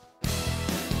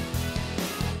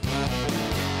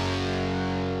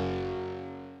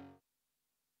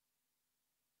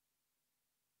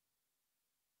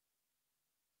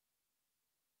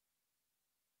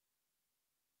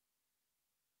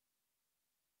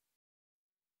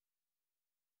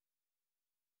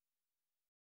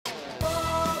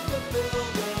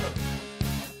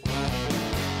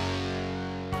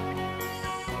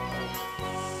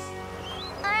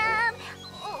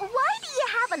 Why do you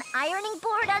have an ironing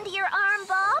board under your arm,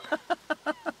 Bob?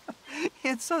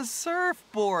 It's a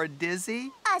surfboard,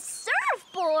 Dizzy. A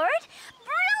surfboard?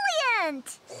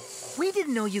 Brilliant! We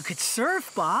didn't know you could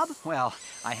surf, Bob. Well,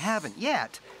 I haven't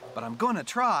yet, but I'm gonna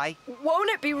try. Won't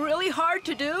it be really hard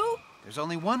to do? There's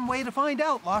only one way to find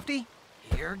out, Lofty.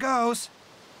 Here goes.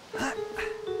 Are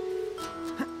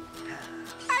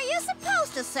you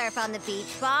supposed to surf on the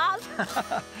beach, Bob?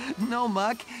 No,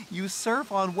 Muck. You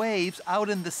surf on waves out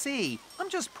in the sea. I'm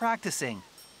just practicing.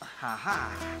 Ha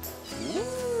ha.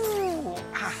 Ooh.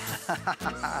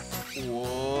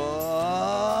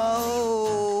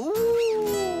 Whoa.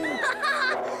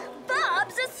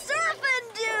 Bob's a surfing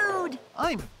dude!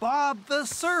 I'm Bob the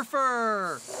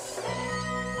Surfer.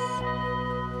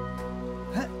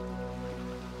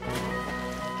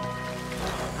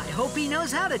 I hope he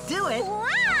knows how to do it.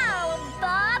 Wow!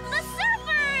 Bob the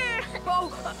Surfer!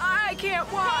 Oh, I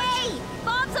can't watch. Hey!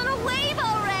 Bob's on a wave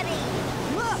already!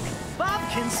 Look, Bob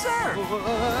can surf.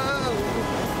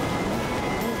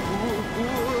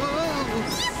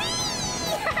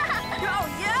 Oh,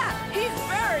 yeah, he's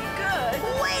very good.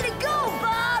 Way to go,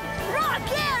 Bob! Rock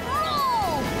and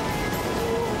roll!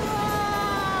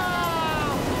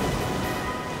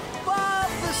 Bob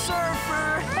the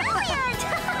Surfer. Brilliant!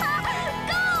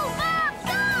 Go, Bob,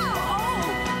 go! Oh,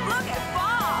 look at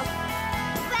Bob.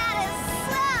 That is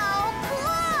so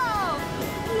cool!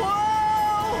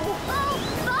 Whoa! Oh,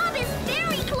 Bob is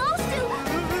very close to...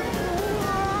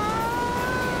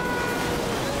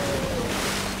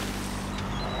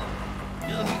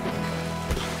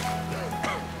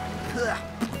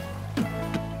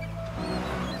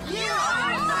 You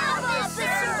are Bob the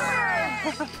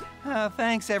Surfer!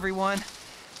 Thanks, everyone.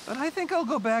 But I think I'll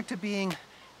go back to being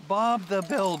Bob the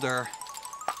Builder.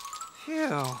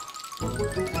 Phew.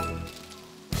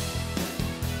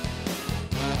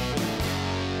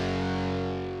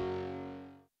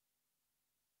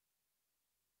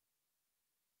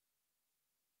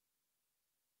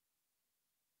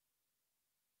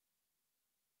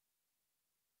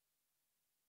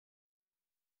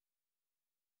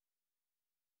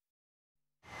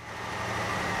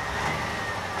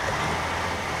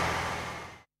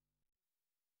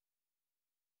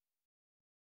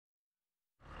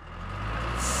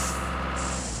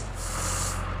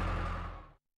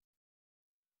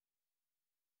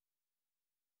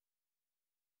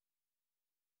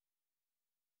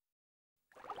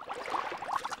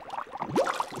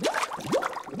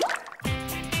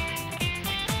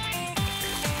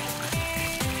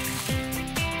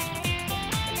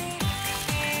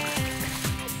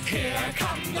 Here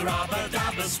come the rubber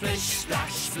dubber, splish,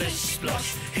 splash, splish,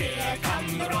 splosh. Here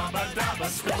come the rubber dubber,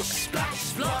 splish,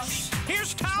 splash, splosh.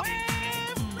 Here's Tom.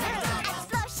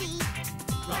 Splashy.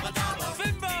 Rubber dubber,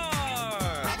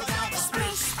 Finbar. rubber dubber,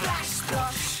 splish, splash,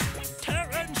 splosh.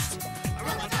 Terrence.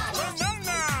 Rubber dubber,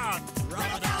 Banana.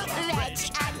 rubber dubber, Reg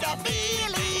and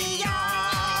Amelia.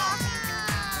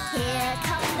 Here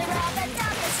come the rubber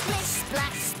dubber, splish,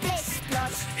 splash, splish,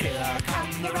 splosh. Here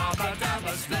come the rubber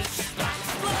dubber, splish, splash,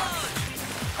 splosh.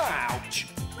 Ouch.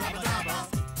 Rubber dubber,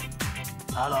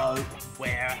 Hello,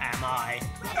 where am I?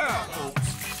 Oh, oops.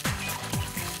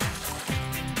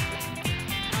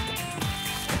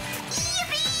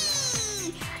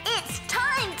 Yippee! It's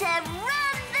time to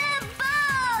run the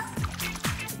bus!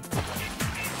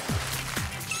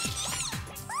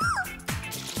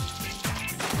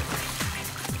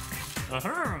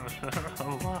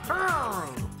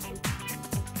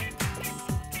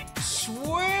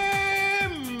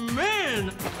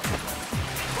 Swimming!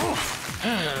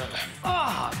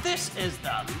 Ah, this is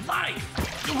the life.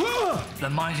 The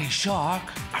mighty shark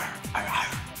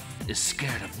is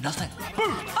scared of nothing.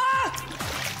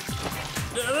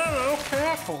 Oh,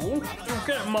 careful! You'll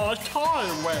get my tie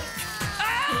wet.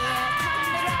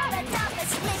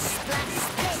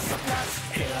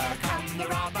 here come the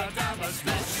rubber dubber,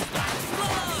 splish, splash,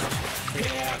 splosh.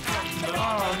 Here come the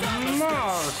rubber dubber,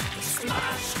 no.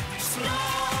 splash,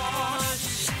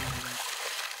 splosh.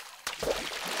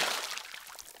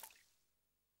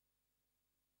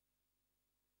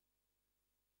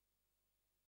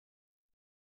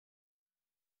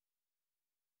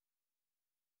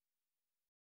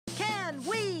 Can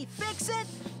we fix it?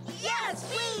 Yes,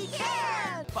 we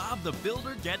can! Bob the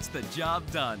Builder gets the job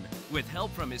done, with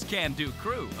help from his can-do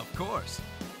crew, of course.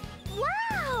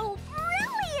 Wow!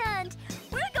 Brilliant!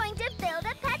 We're going to build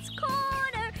a Pet's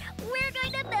Corner! We're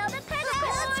going to build a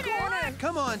Pet's Corner!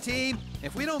 Come on, team.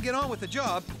 If we don't get on with the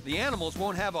job, the animals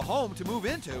won't have a home to move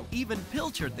into. Even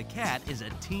Pilchard the cat is a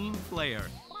team player.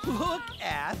 Look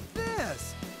at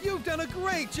this. You've done a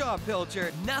great job,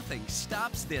 Pilchard. Nothing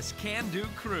stops this can-do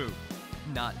crew.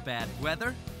 Not bad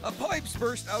weather. A pipe's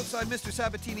burst outside Mr.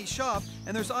 Sabatini's shop,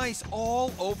 and there's ice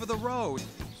all over the road.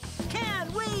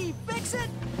 Can we fix it?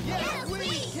 Yes, we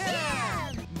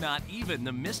can! Not even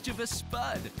the mischievous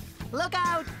Spud. Look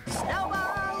out!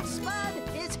 Snowball Spud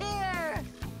is here!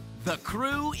 The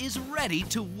crew is ready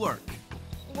to work.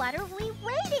 What are we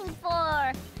waiting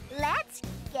for? Let's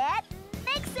get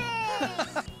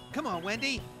mixing! Come on,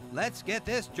 Wendy. Let's get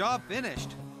this job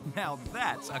finished. Now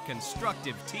that's a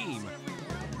constructive team.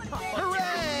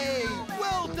 Hooray!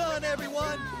 Well done,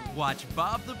 everyone! Watch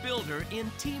Bob the Builder in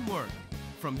Teamwork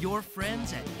from your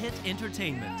friends at Hit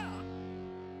Entertainment.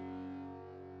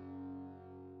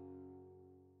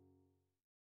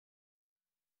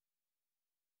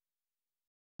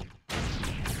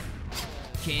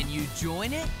 Can you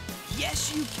join it?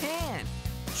 Yes, you can.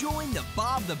 Join the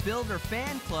Bob the Builder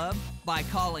fan club by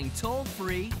calling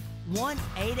toll-free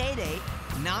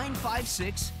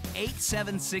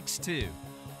 1-888-956-8762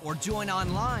 or join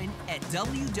online at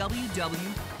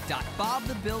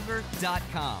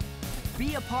www.bobthebuilder.com.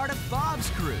 Be a part of Bob's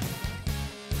crew.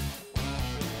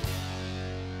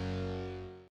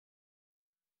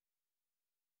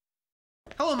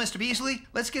 Hello, Mr. Beasley.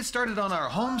 Let's get started on our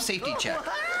home safety check.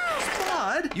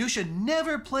 Spud, you should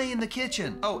never play in the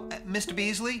kitchen. Oh, Mr.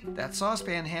 Beasley, that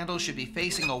saucepan handle should be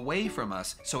facing away from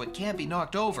us so it can't be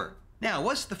knocked over. Now,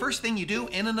 what's the first thing you do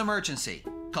in an emergency?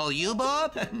 Call you,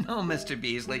 Bob? No, Mr.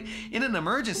 Beasley. In an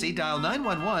emergency, dial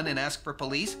 911 and ask for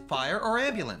police, fire, or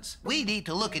ambulance. We need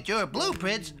to look at your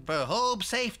blueprints for home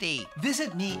safety.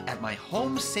 Visit me at my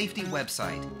home safety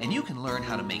website, and you can learn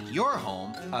how to make your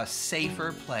home a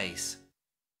safer place.